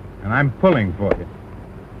 And I'm pulling for you.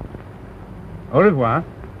 Au revoir.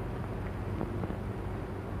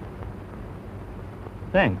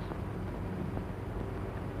 Thanks.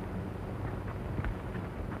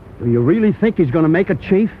 Do you really think he's going to make it,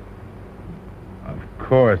 Chief? Of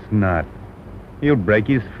course not. He'll break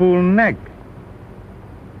his fool neck.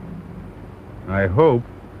 I hope.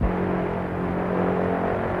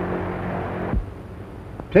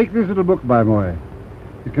 Take this little book, my boy.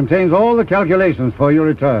 It contains all the calculations for your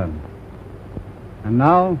return. And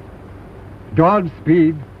now,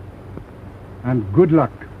 Godspeed and good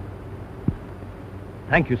luck.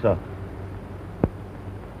 Thank you, sir.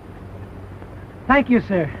 Thank you,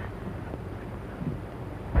 sir.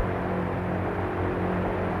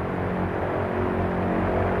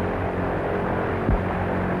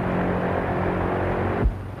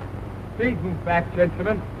 Please move back,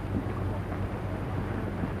 gentlemen.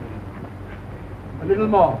 A little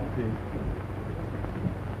more, please.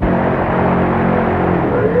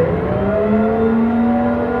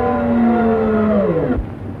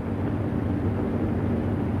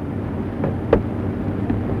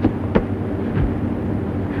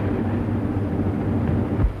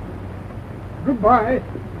 Goodbye.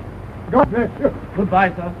 God bless you. Goodbye,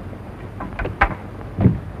 sir.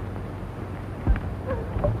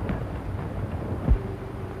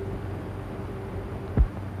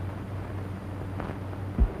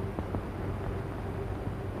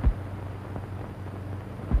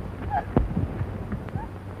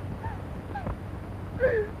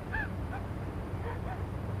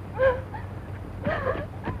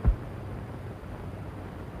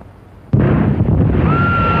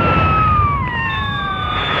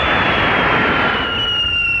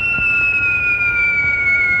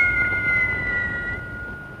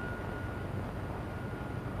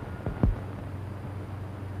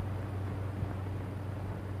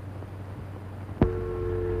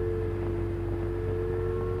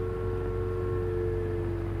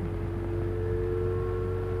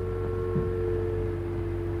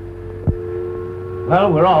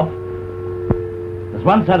 Well, we're off. There's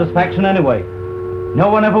one satisfaction anyway. No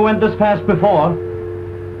one ever went this fast before.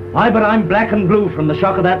 But I'm black and blue from the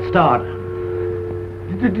shock of that start.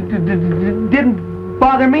 Didn't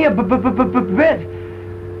bother me a bit.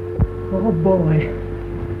 Oh, boy.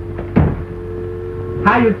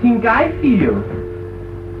 How you think I feel?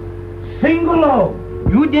 Single-o.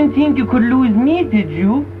 You didn't think you could lose me, did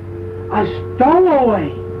you? A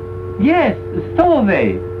stowaway. Yes, a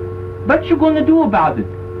stowaway. What you gonna do about it?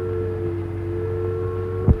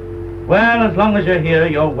 Well, as long as you're here,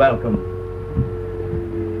 you're welcome.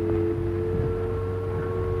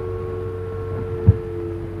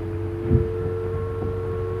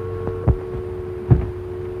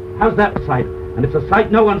 How's that sight? And it's a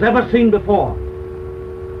sight no one's ever seen before.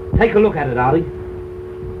 Take a look at it, Artie.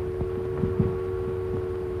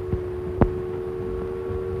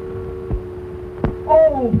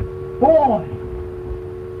 Oh, boy.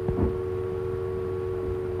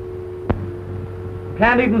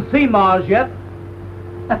 Can't even see Mars yet.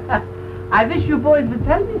 I wish you boys would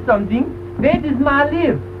tell me something. Where does Ma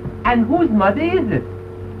live? And whose mother is it?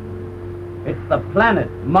 It's the planet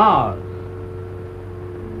Mars.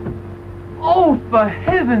 Oh, for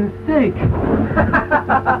heaven's sake!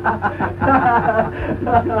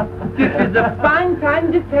 This is a fine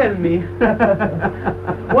time to tell me.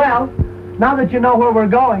 Well, now that you know where we're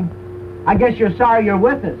going, I guess you're sorry you're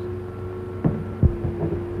with us.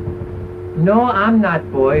 No, I'm not,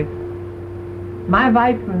 boys. My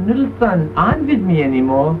wife and little son aren't with me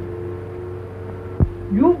anymore.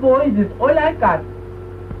 You boys is all I got.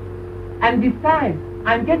 And besides,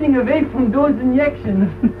 I'm getting away from those injections.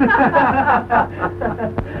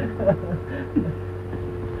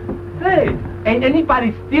 Say, ain't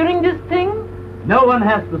anybody steering this thing? No one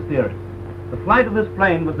has to steer it. The flight of this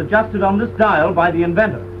plane was adjusted on this dial by the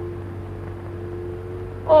inventor.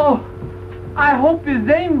 Oh, I hope his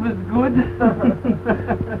aim was good.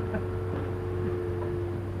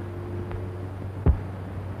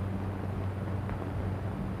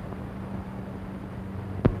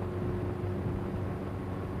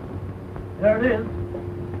 There it is.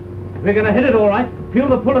 We're going to hit it all right. Feel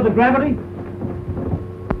the pull of the gravity?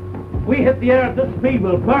 If we hit the air at this speed,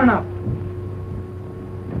 we'll burn up.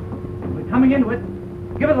 We're coming into it.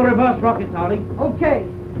 Give us the reverse rockets, Artie. Okay.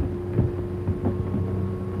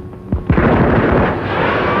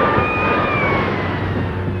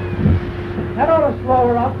 That ought to slow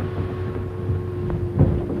her up.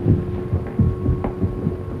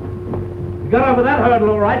 You got over that hurdle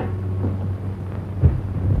all right.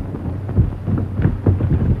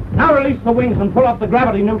 Now release the wings and pull up the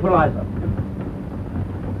gravity neutralizer.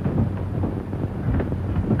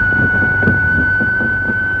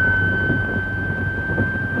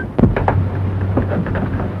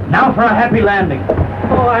 Now for a happy landing.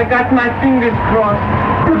 Oh, I got my fingers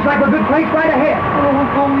crossed. Looks like a good place right ahead. Oh,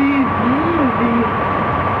 go easy, easy.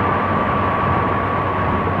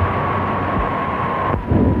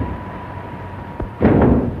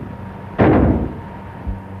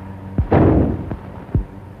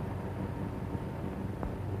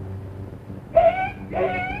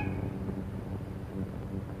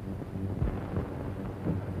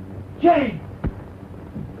 Jay!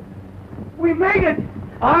 We made it!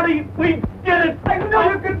 Artie, we did it! I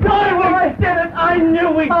knew you could do it! We did it! I knew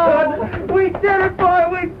we could! We did it, boy!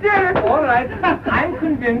 We did it! All right, I'm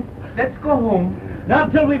convinced. Let's go home.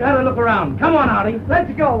 Not till we've had a look around. Come on, Artie.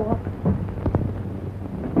 Let's go.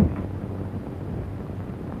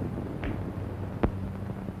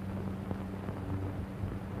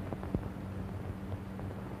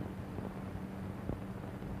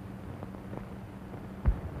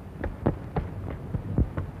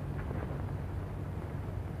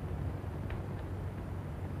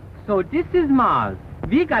 So this is Mars.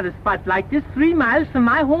 We got a spot like this 3 miles from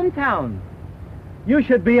my hometown. You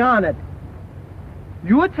should be on it.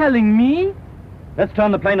 You're telling me? Let's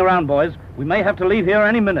turn the plane around, boys. We may have to leave here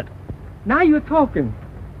any minute. Now you're talking.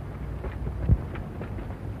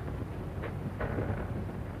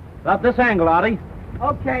 About this angle, Artie.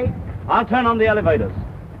 Okay. I'll turn on the elevators.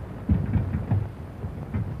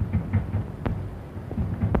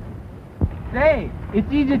 Say,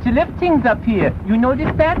 it's easy to lift things up here. You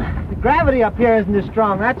noticed that? The gravity up here isn't as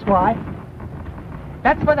strong, that's why.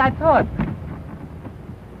 That's what I thought.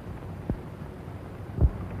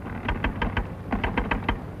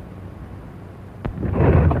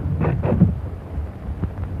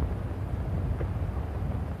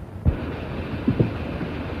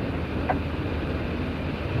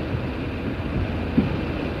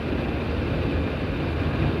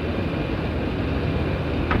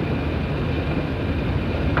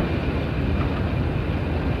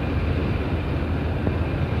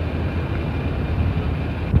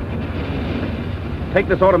 Take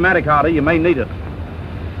this automatic, Artie. You may need it.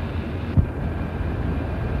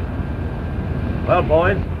 Well,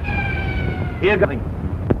 boys, here goes.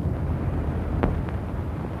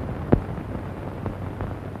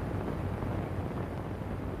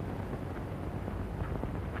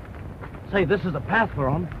 Say, this is the path we're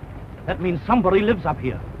on. That means somebody lives up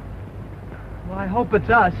here. Well, I hope it's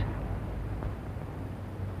us.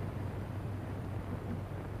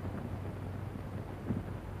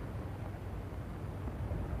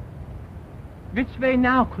 Which way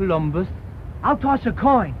now, Columbus? I'll toss a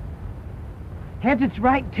coin. Heads it's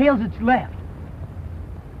right, tails it's left.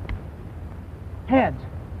 Heads.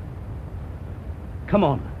 Come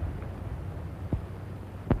on.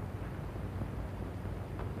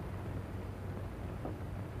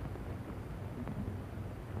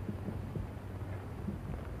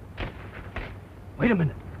 Wait a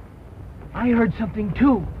minute. I heard something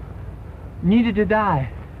too. Neither did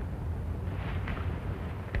I.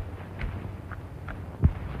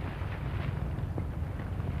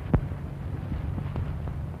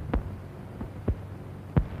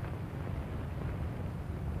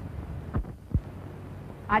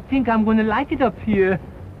 I think I'm going to like it up here.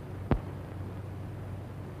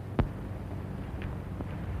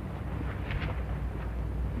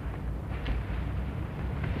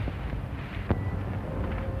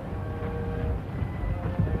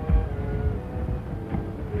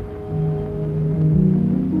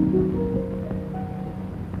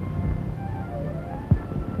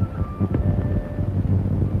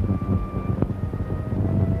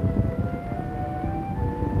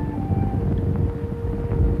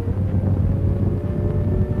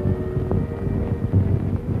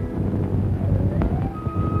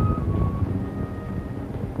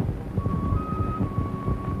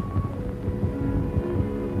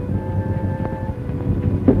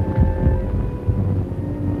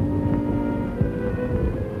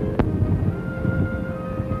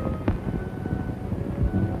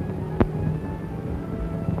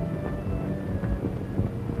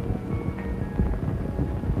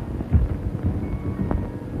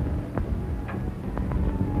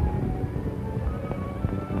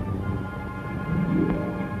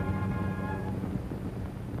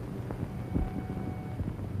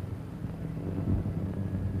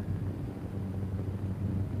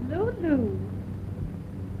 Lulu.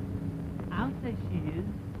 I'll say she is.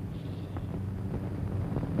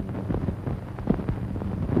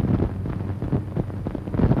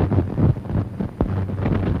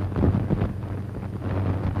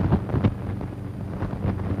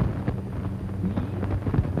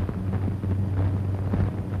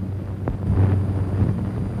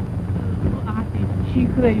 She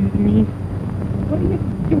craves me. What are you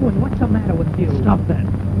doing? What's the matter with you? Stop that.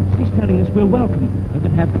 She's telling us we're welcome and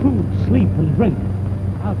can have food, sleep, and drink.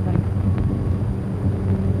 I'll thank you.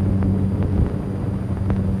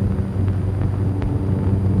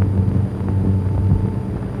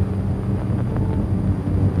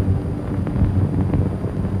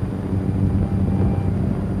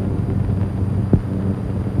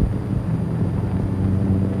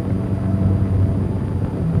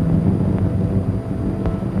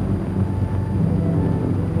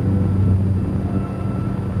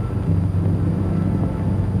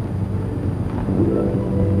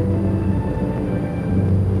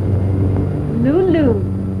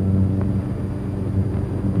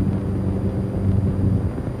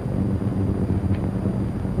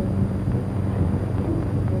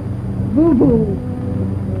 Boo-boo.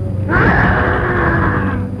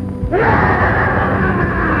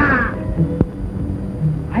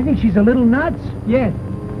 I think she's a little nuts. Yes.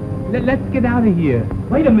 Let's get out of here.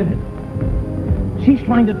 Wait a minute. She's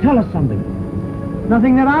trying to tell us something.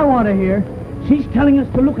 Nothing that I want to hear. She's telling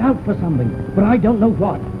us to look out for something, but I don't know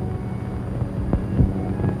what.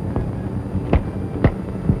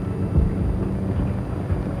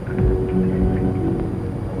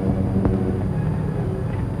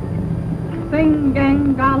 Sing,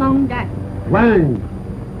 gang, galong, jack. Wang.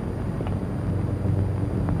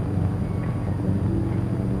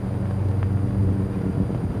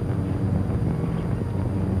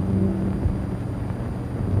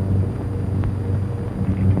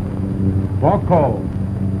 Boko.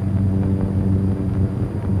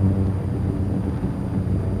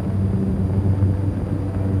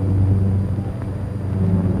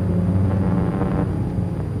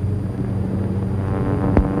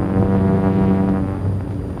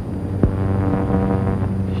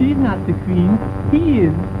 She's not the queen. He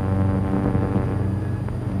is.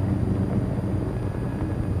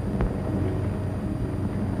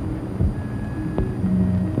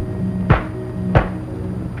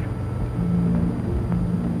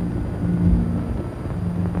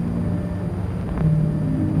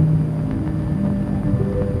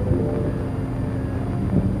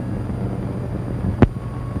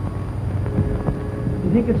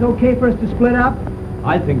 You think it's okay for us to split up?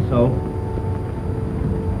 I think so.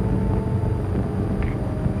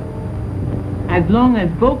 As long as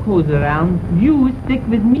Boko's around, you stick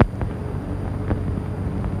with me.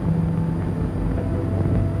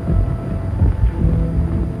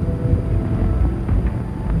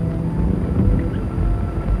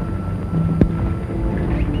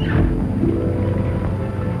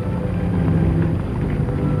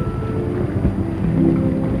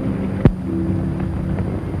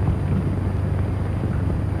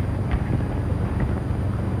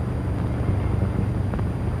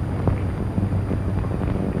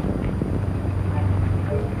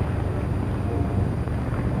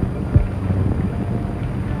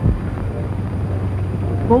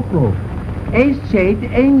 Boko, ace shade,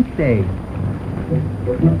 ain't say.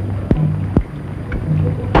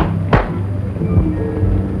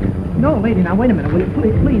 No, lady, now wait a minute, will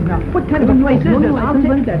you please now? What kind of a place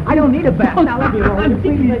is this? I don't need a bath. Now let me alone.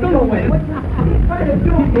 Please let go away. What are you trying to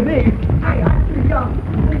do to me? I'm too young.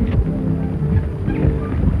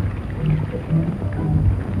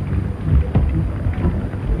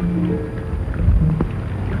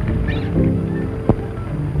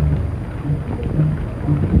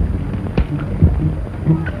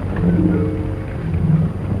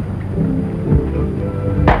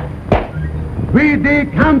 Read the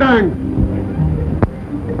countdown.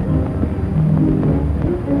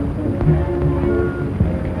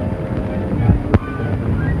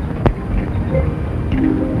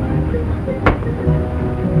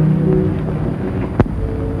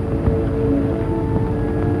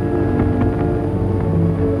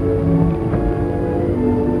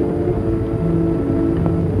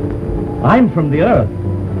 I'm from the Earth.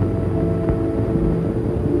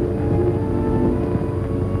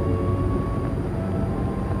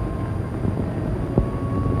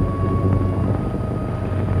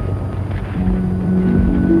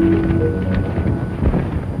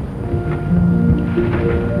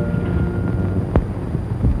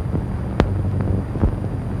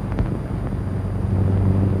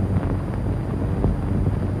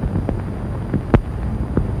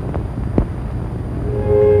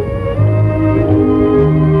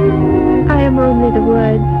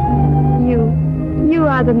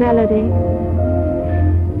 melody.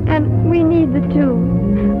 And we need the two.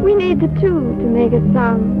 We need the two to make a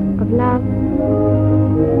song of love.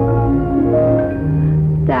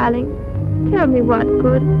 Darling, tell me what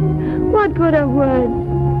good are words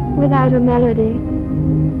without a melody?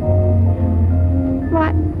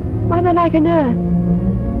 Why they're like an earth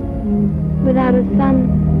without a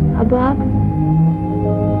sun above.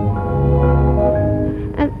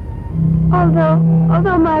 And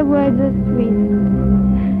although my words are sweet,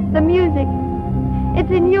 the music,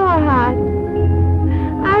 it's in your heart.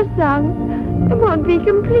 Our song, it won't be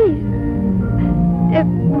complete if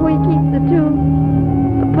we keep the two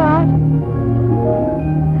apart.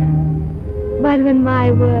 But when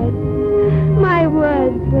my words,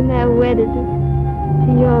 when they're wedded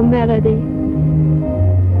to your melody.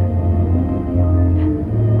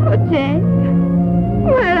 Oh, Jay,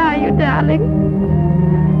 where are you, darling?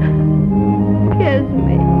 Kiss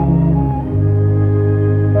me.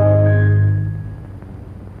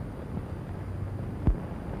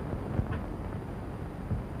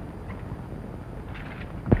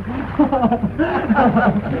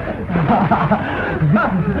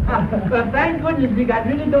 Well, thank goodness we got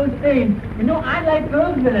rid of those things. You know, I like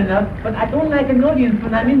girls well enough, but I don't like an audience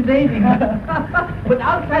when I'm invading. But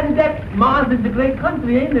outside of that, Mars is a great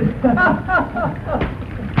country, ain't it?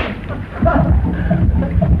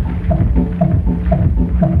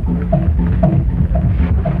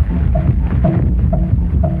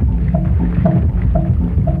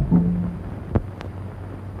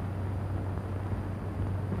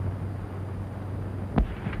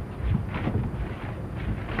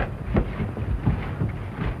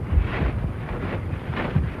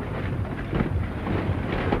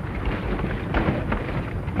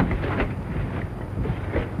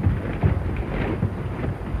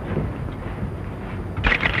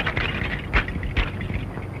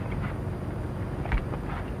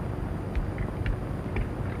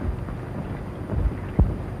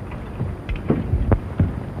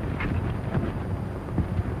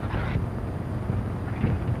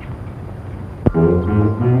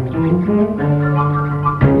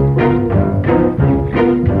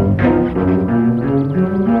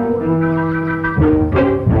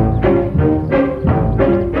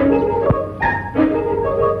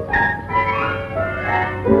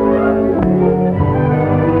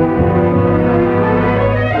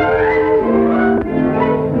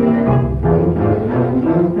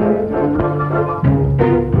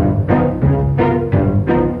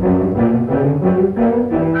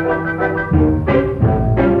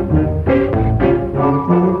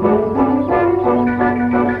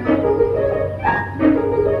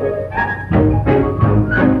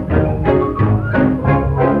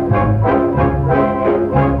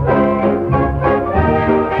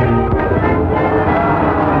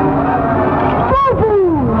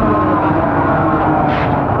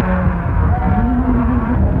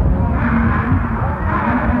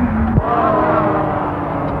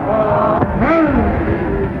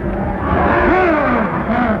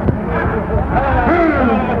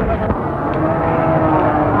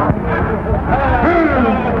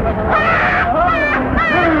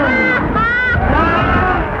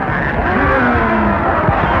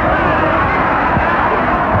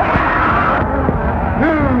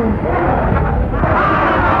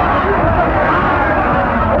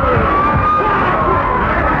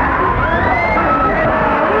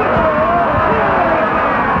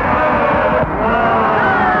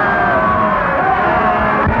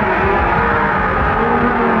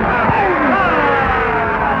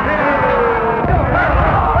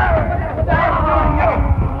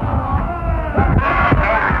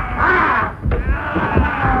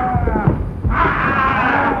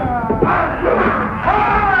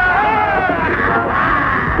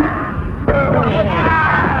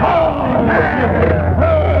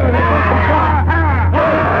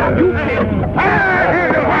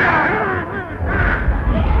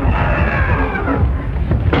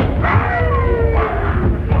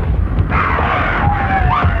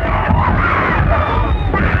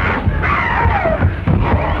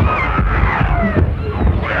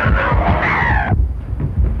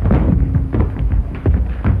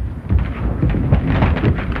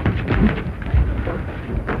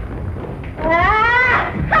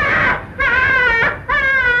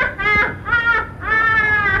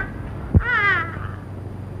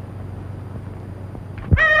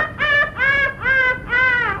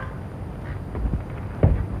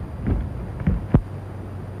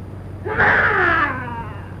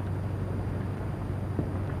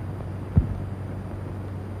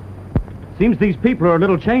 Seems these people are a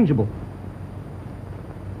little changeable.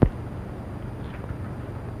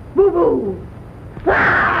 Boo-boo!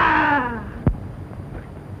 Ah!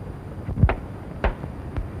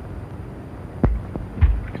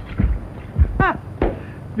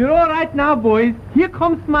 You're all right now, boys. Here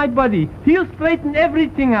comes my buddy. He'll straighten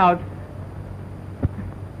everything out.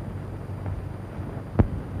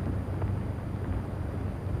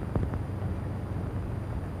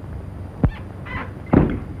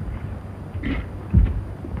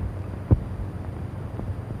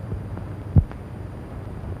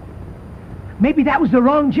 Maybe that was the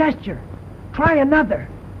wrong gesture. Try another.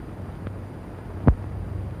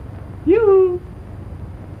 You.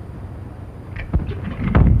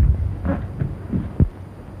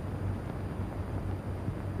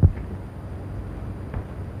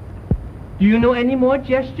 Do you know any more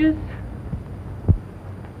gestures?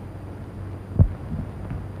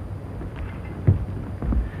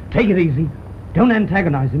 Take it easy. Don't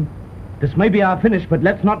antagonize him. This may be our finish, but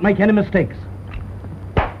let's not make any mistakes.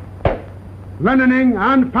 Lenaning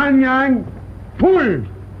and Panyang, full!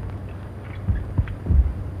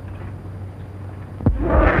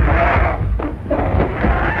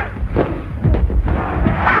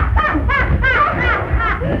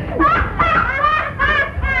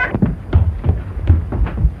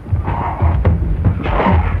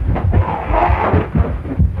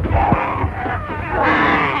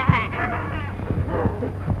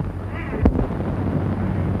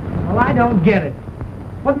 Well, I don't get it.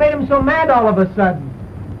 What made him so mad all of a sudden?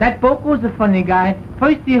 That Boko's a funny guy.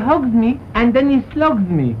 First he hugs me, and then he slugs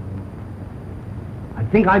me. I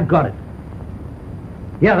think I've got it.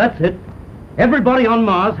 Yeah, that's it. Everybody on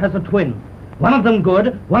Mars has a twin. One of them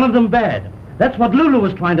good, one of them bad. That's what Lulu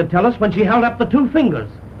was trying to tell us when she held up the two fingers.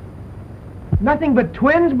 Nothing but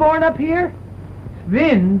twins born up here?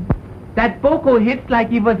 Twins? That Boko hits like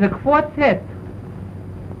he was a quartet.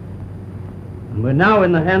 And we're now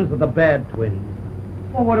in the hands of the bad twins.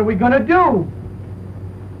 Well, what are we gonna do?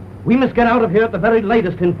 We must get out of here at the very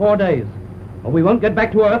latest in 4 days, or we won't get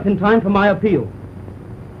back to Earth in time for my appeal.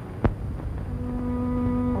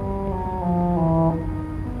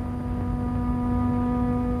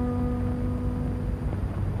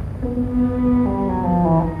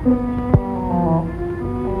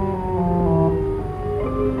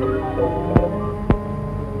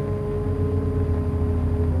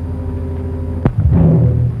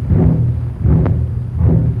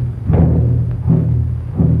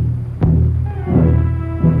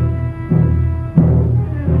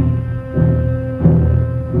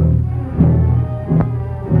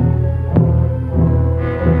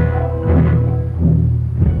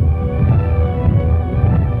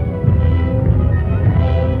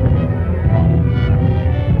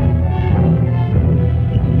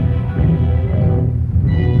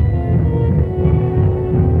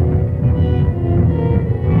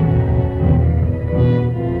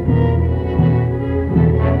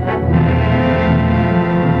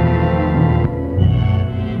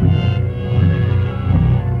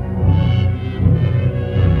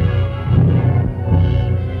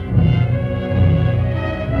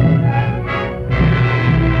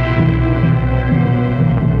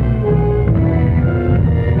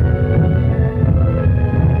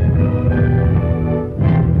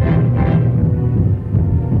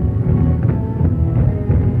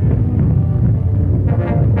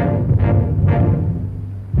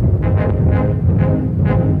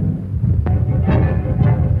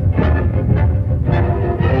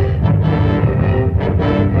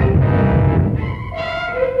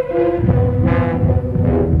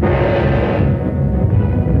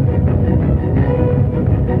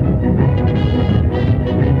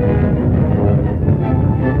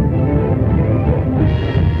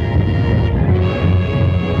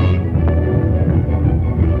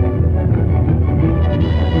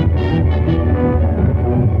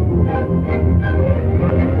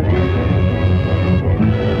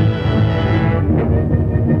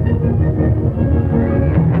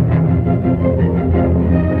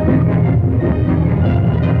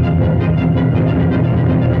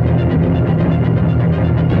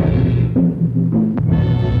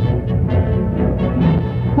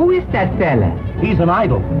 That fella? He's an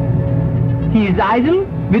idol. He is idle?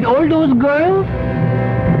 With all those girls?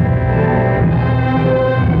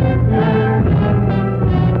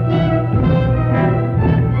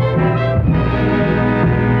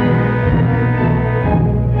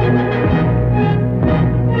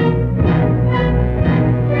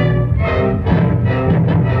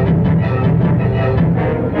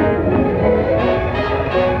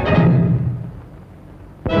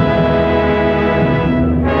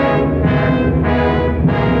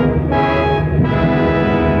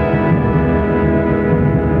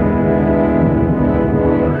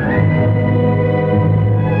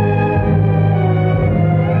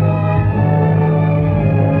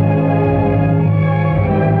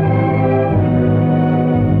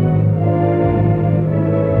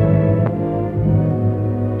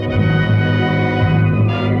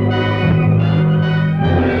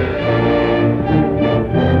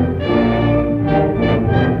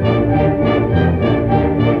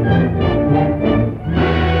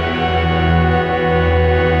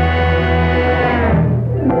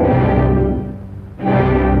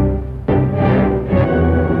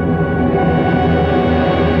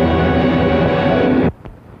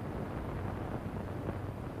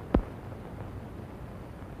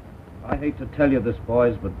 tell you this,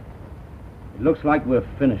 boys, but it looks like we're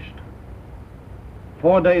finished.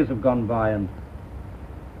 4 days have gone by, and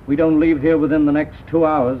if we don't leave here within the next 2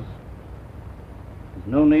 hours, there's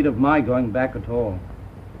no need of my going back at all.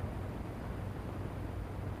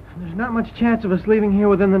 There's not much chance of us leaving here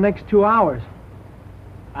within the next 2 hours.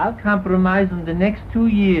 I'll compromise on the next 2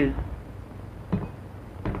 years.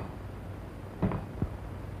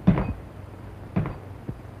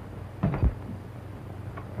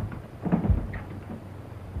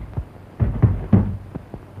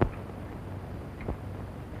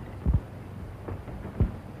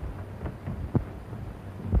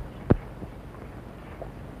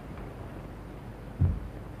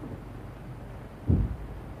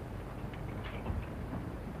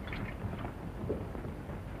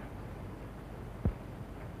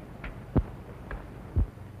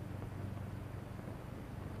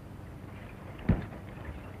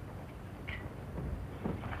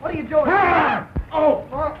 What are you doing?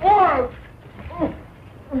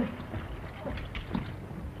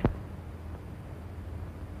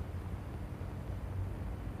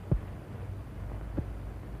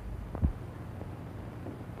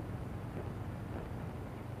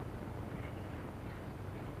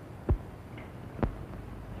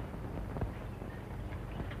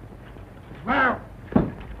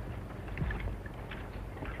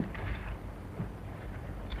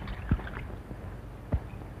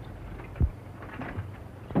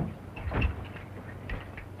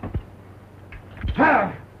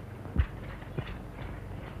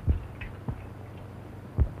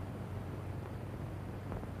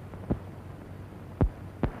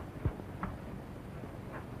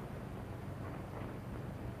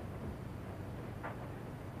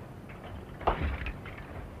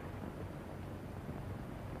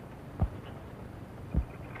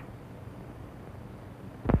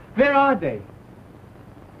 Where are they?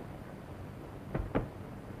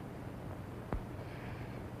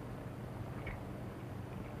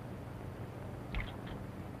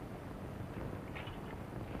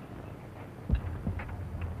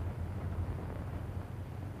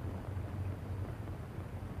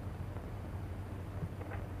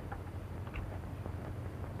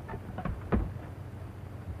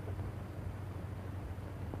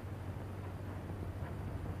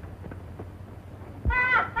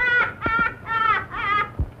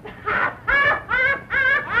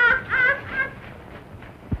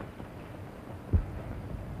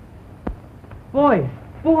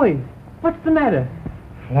 Boys, what's the matter?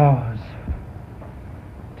 Flowers.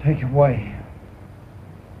 Take away.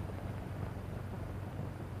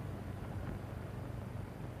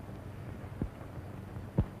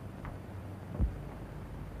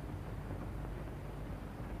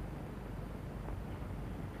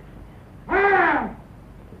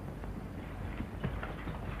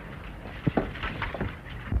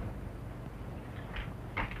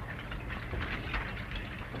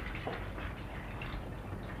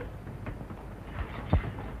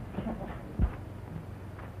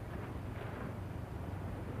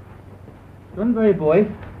 Don't worry, boys.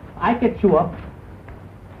 I get you up.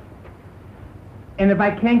 And if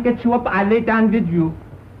I can't get you up, I lay down with you.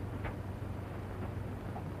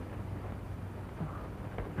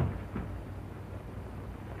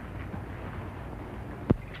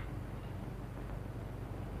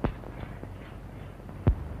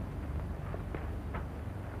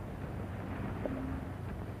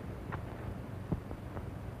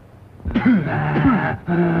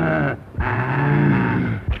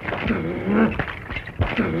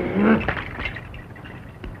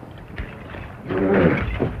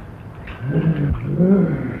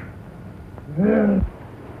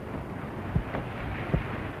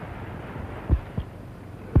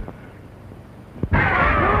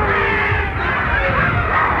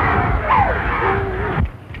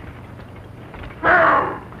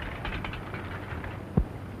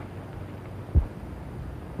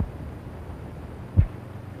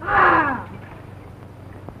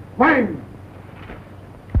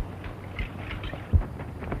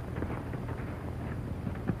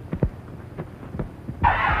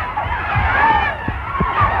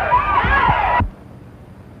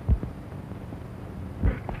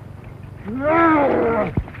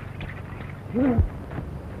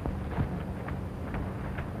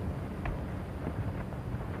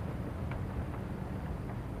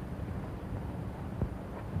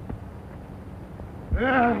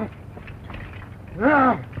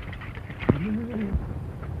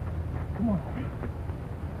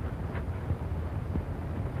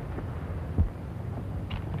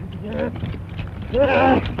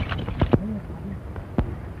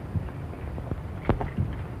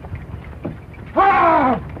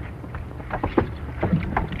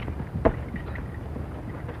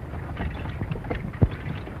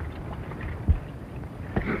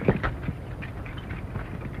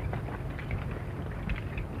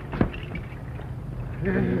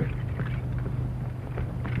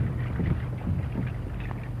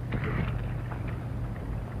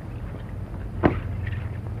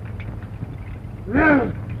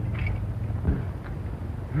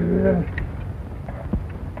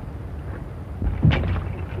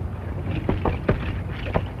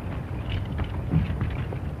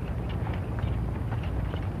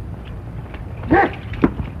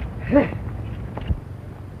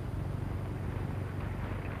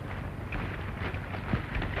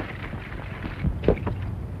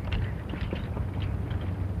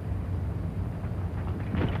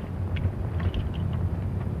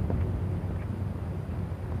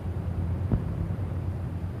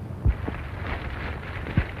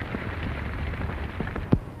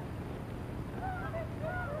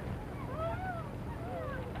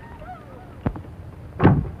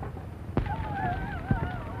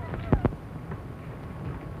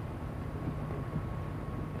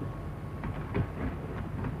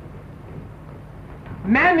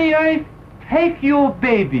 Mammy Earth, take your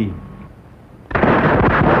baby.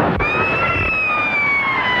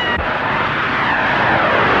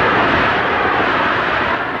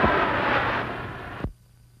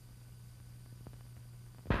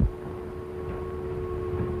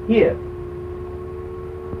 Here.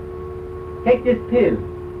 Take this pill.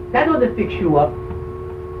 That ought to fix you up.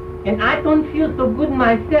 And I don't feel so good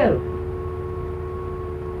myself.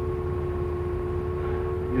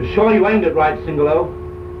 You sure you aimed it right, Singolo?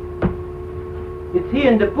 It's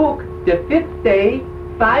here in the book, the 5th day,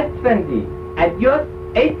 5:20, at just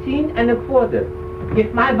 18 and a quarter.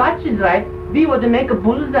 If my watch is right, we ought to make a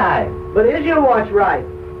bullseye. But is your watch right?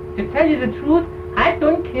 To tell you the truth, I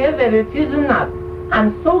don't care whether it is or not.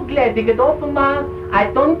 I'm so glad to get off of Mars,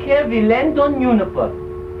 I don't care if we land on Uniper.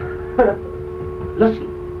 Listen.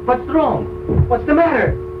 What's wrong? What's the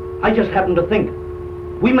matter? I just happened to think.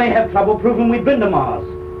 We may have trouble proving we've been to Mars.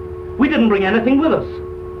 We didn't bring anything with us.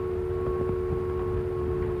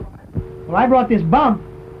 Well, I brought this bump,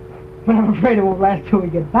 but I'm afraid it won't last till we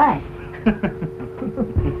get back.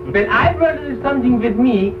 But I brought a little something with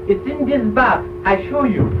me. It's in this box. I show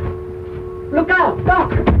you. Look out,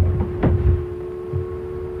 Doc!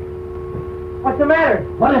 What's the matter?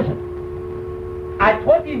 What is it? I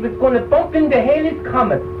thought he was going to bump into Haley's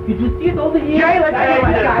Comet. Did you see it over here? Jay, let's get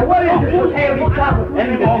this guy. What is it? Who's Haley's Comet? What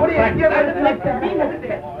do you give us like the Venus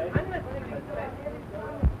there?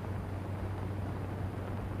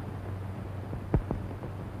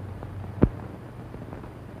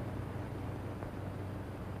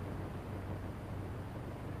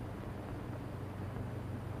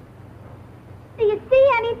 Do you see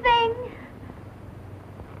anything?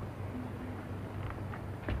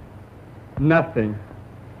 Nothing.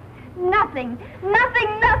 Nothing.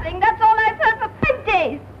 Nothing. That's all I've heard for 5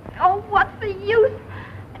 days. Oh, what's the use?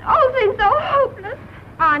 It all seems so hopeless.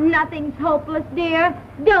 Ah, nothing's hopeless, dear.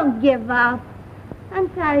 Don't give up. I'm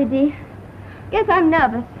sorry, Dee. Guess I'm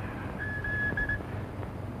nervous.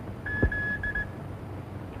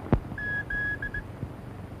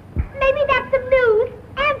 Maybe that's the news.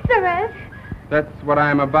 Answer us. That's what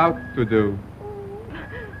I'm about to do.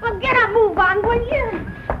 Well, get a move on, will you?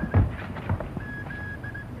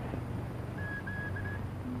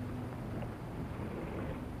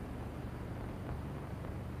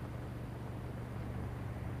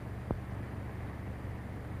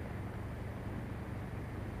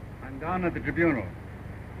 I'm down at the tribunal.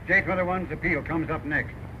 J21's appeal comes up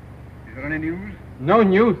next. Is there any news? No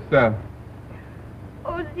news, sir.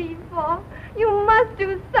 Oh, Ziva, you must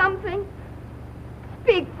do something.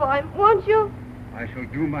 Speak for him, won't you? I shall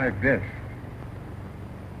do my best.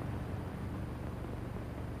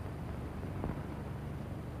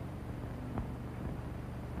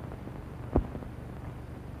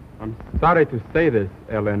 I'm sorry to say this,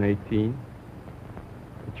 LN18,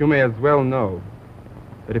 but you may as well know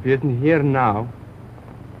that if he isn't here now,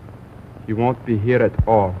 he won't be here at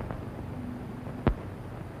all.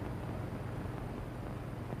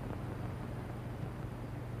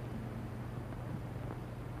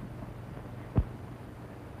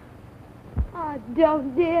 Oh,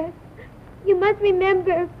 don't, dear. You must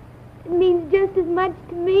remember, it means just as much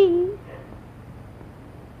to me.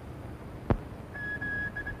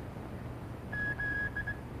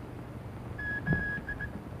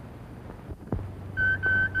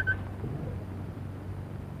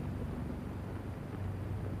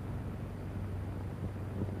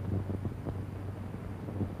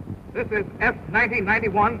 This is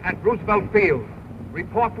F-1991 at Roosevelt Field.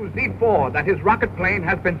 Report to Z4 that his rocket plane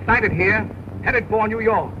has been sighted here, headed for New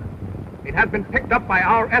York. It has been picked up by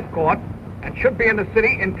our escort and should be in the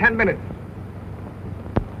city in 10 minutes.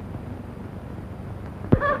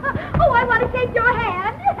 Oh, I want to say shake your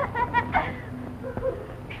hand.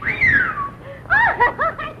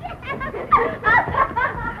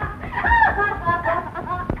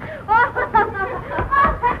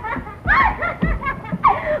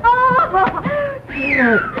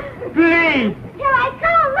 Please. Here I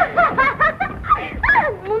come.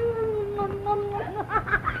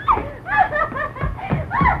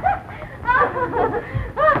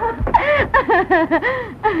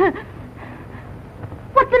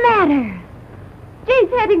 What's the matter? Jay's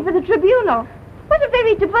heading for the tribunal. What if they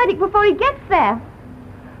reach a verdict before he gets there?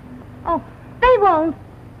 Oh, they won't.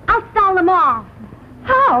 I'll stall them off.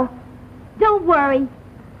 How? Don't worry.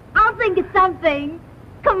 I'll think of something.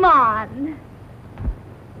 Come on.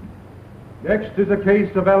 Next is a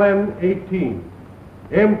case of LN 18,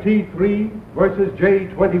 MT3 versus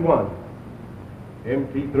J21.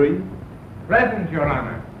 MT3. Present, Your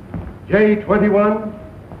Honor. J21.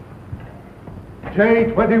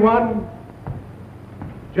 J21.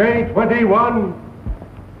 J21.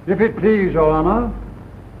 If it please, Your Honor,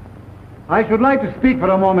 I should like to speak for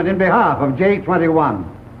a moment in behalf of J21.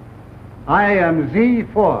 I am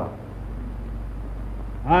Z4.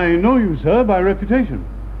 I know you, sir, by reputation.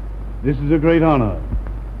 This is a great honor.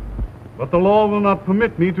 But the law will not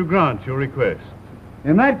permit me to grant your request.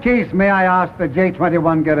 In that case, may I ask that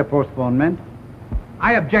J21 get a postponement?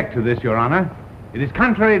 I object to this, Your Honor. It is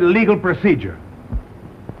contrary to legal procedure.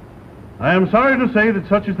 I am sorry to say that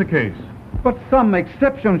such is the case. But some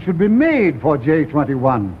exception should be made for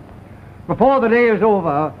J21. Before the day is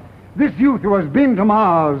over, this youth who has been to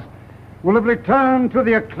Mars will have returned to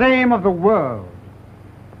the acclaim of the world.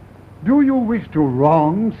 Do you wish to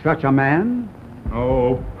wrong such a man?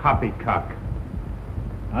 Oh, poppycock.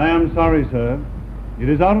 I am sorry, sir. It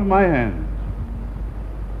is out of my hands.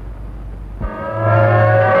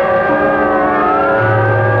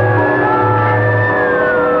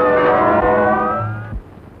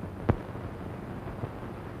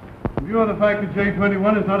 In view of the fact that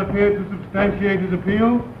J21 has not appeared to substantiate his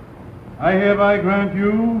appeal, I hereby grant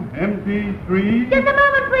you MT3... Just a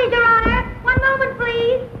moment, please, Your Honor. One moment,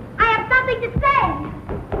 please. I have something to say.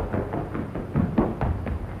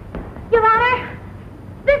 Your Honor,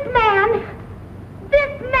 this man...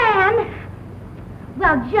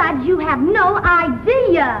 Well, Judge, you have no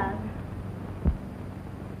idea.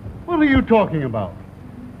 What are you talking about?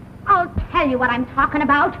 I'll tell you what I'm talking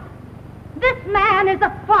about. This man is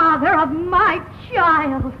the father of my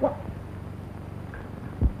child.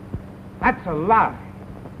 That's a lie.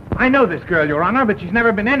 I know this girl, Your Honor, but she's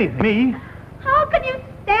never been anything to me. How can you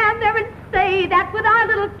stand there and say that with our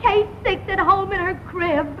little K6 at home in her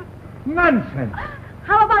crib? Nonsense.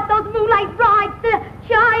 How about those moonlight rides to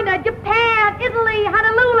China, Japan, Italy,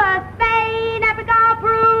 Honolulu, Spain, Africa,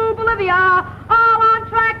 Peru, Bolivia, all on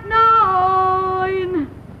track 9?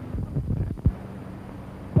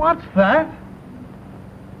 What's that?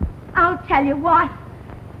 I'll tell you what.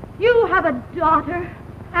 You have a daughter,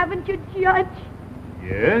 haven't you, Judge?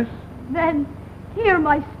 Yes? Then hear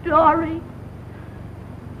my story.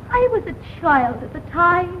 I was a child at the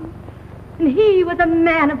time, and he was a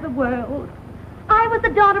man of the world. I was the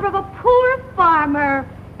daughter of a poor farmer,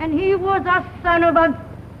 and he was a son of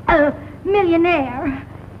a millionaire.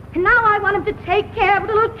 And now I want him to take care of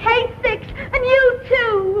little K6, and you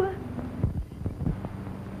too.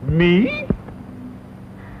 Me?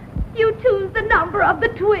 You two's the number of the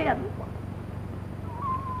twins.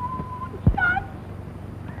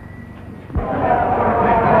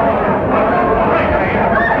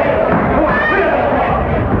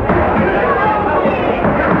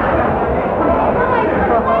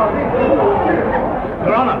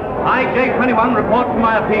 Your Honor, I, J21, report for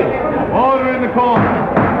my appeal. Order in the court.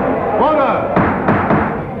 Order!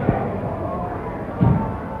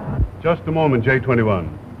 Just a moment,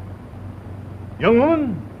 J21. Young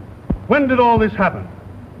woman, when did all this happen?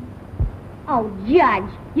 Oh, Judge,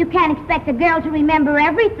 you can't expect a girl to remember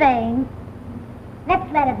everything.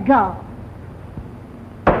 Let's let it go.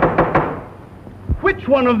 Which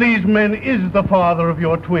one of these men is the father of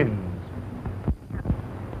your twins?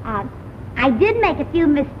 I did make a few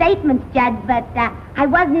misstatements, Judge, but I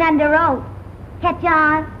wasn't under oath. Catch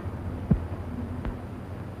on?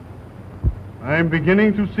 I'm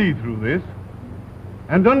beginning to see through this.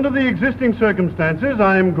 And under the existing circumstances,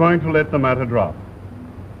 I'm going to let the matter drop.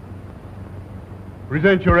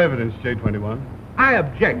 Present your evidence, J21. I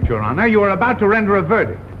object, Your Honor. You are about to render a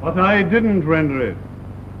verdict. But I didn't render it.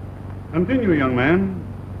 Continue, young man.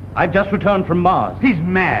 I've just returned from Mars. He's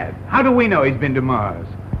mad. How do we know he's been to Mars?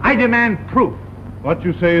 I demand proof. What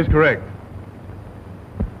you say is correct.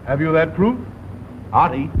 Have you that proof?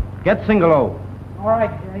 Artie, get single O. All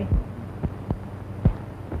right, Jerry.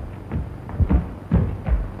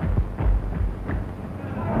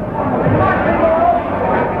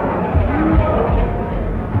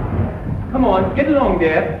 get along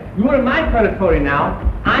there. You're in my territory now.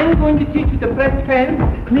 I'm going to teach you to press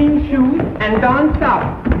pens, clean shoes, and darn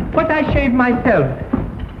socks. But I shave myself.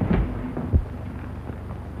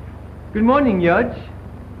 Good morning, Judge.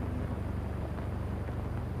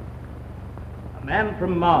 A man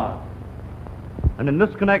from Mars. And in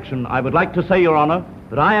this connection, I would like to say, Your Honor,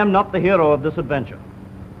 that I am not the hero of this adventure.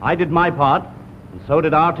 I did my part, and so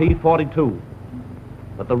did RT-42.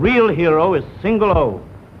 But the real hero is Single O,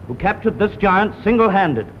 who captured this giant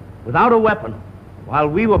single-handed, without a weapon, while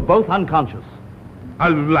we were both unconscious. A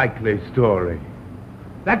likely story.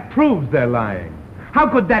 That proves they're lying. How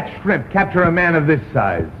could that shrimp capture a man of this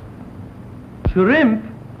size? Shrimp?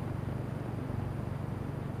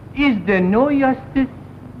 Is there no justice?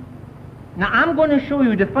 Now, I'm going to show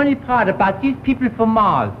you the funny part about these people from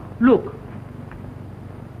Mars. Look.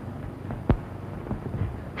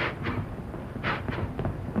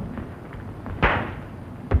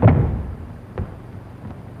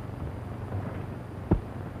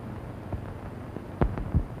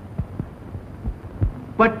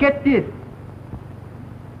 But get this.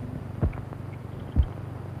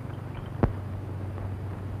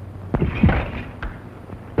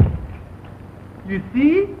 You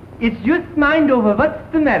see? It's just mind over. What's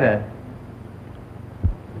the matter?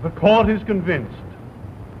 The court is convinced.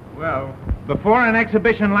 Well, before an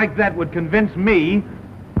exhibition like that would convince me,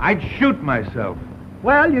 I'd shoot myself.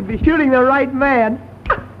 Well, you'd be shooting the right man.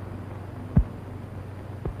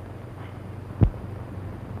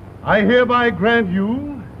 I hereby grant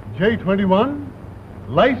you, J21,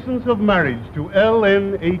 license of marriage to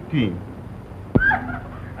LN18.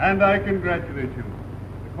 And I congratulate you.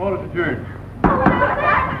 The court is adjourned.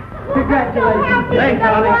 Congratulations. Thanks,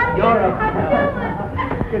 Ollie. You're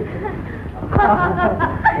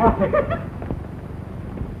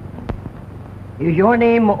Is your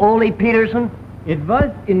name Ole Peterson? It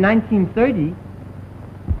was in 1930.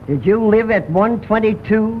 Did you live at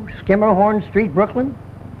 122 Skimmerhorn Street, Brooklyn?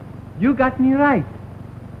 You got me right.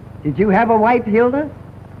 Did you have a wife, Hilda?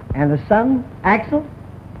 And a son, Axel?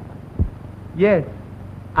 Yes,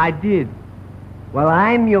 I did. Well,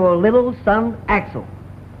 I'm your little son, Axel.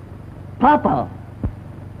 Papa.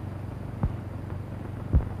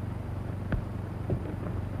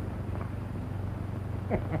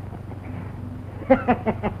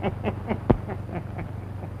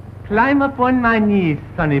 Climb up on my knees,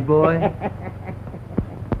 sonny boy.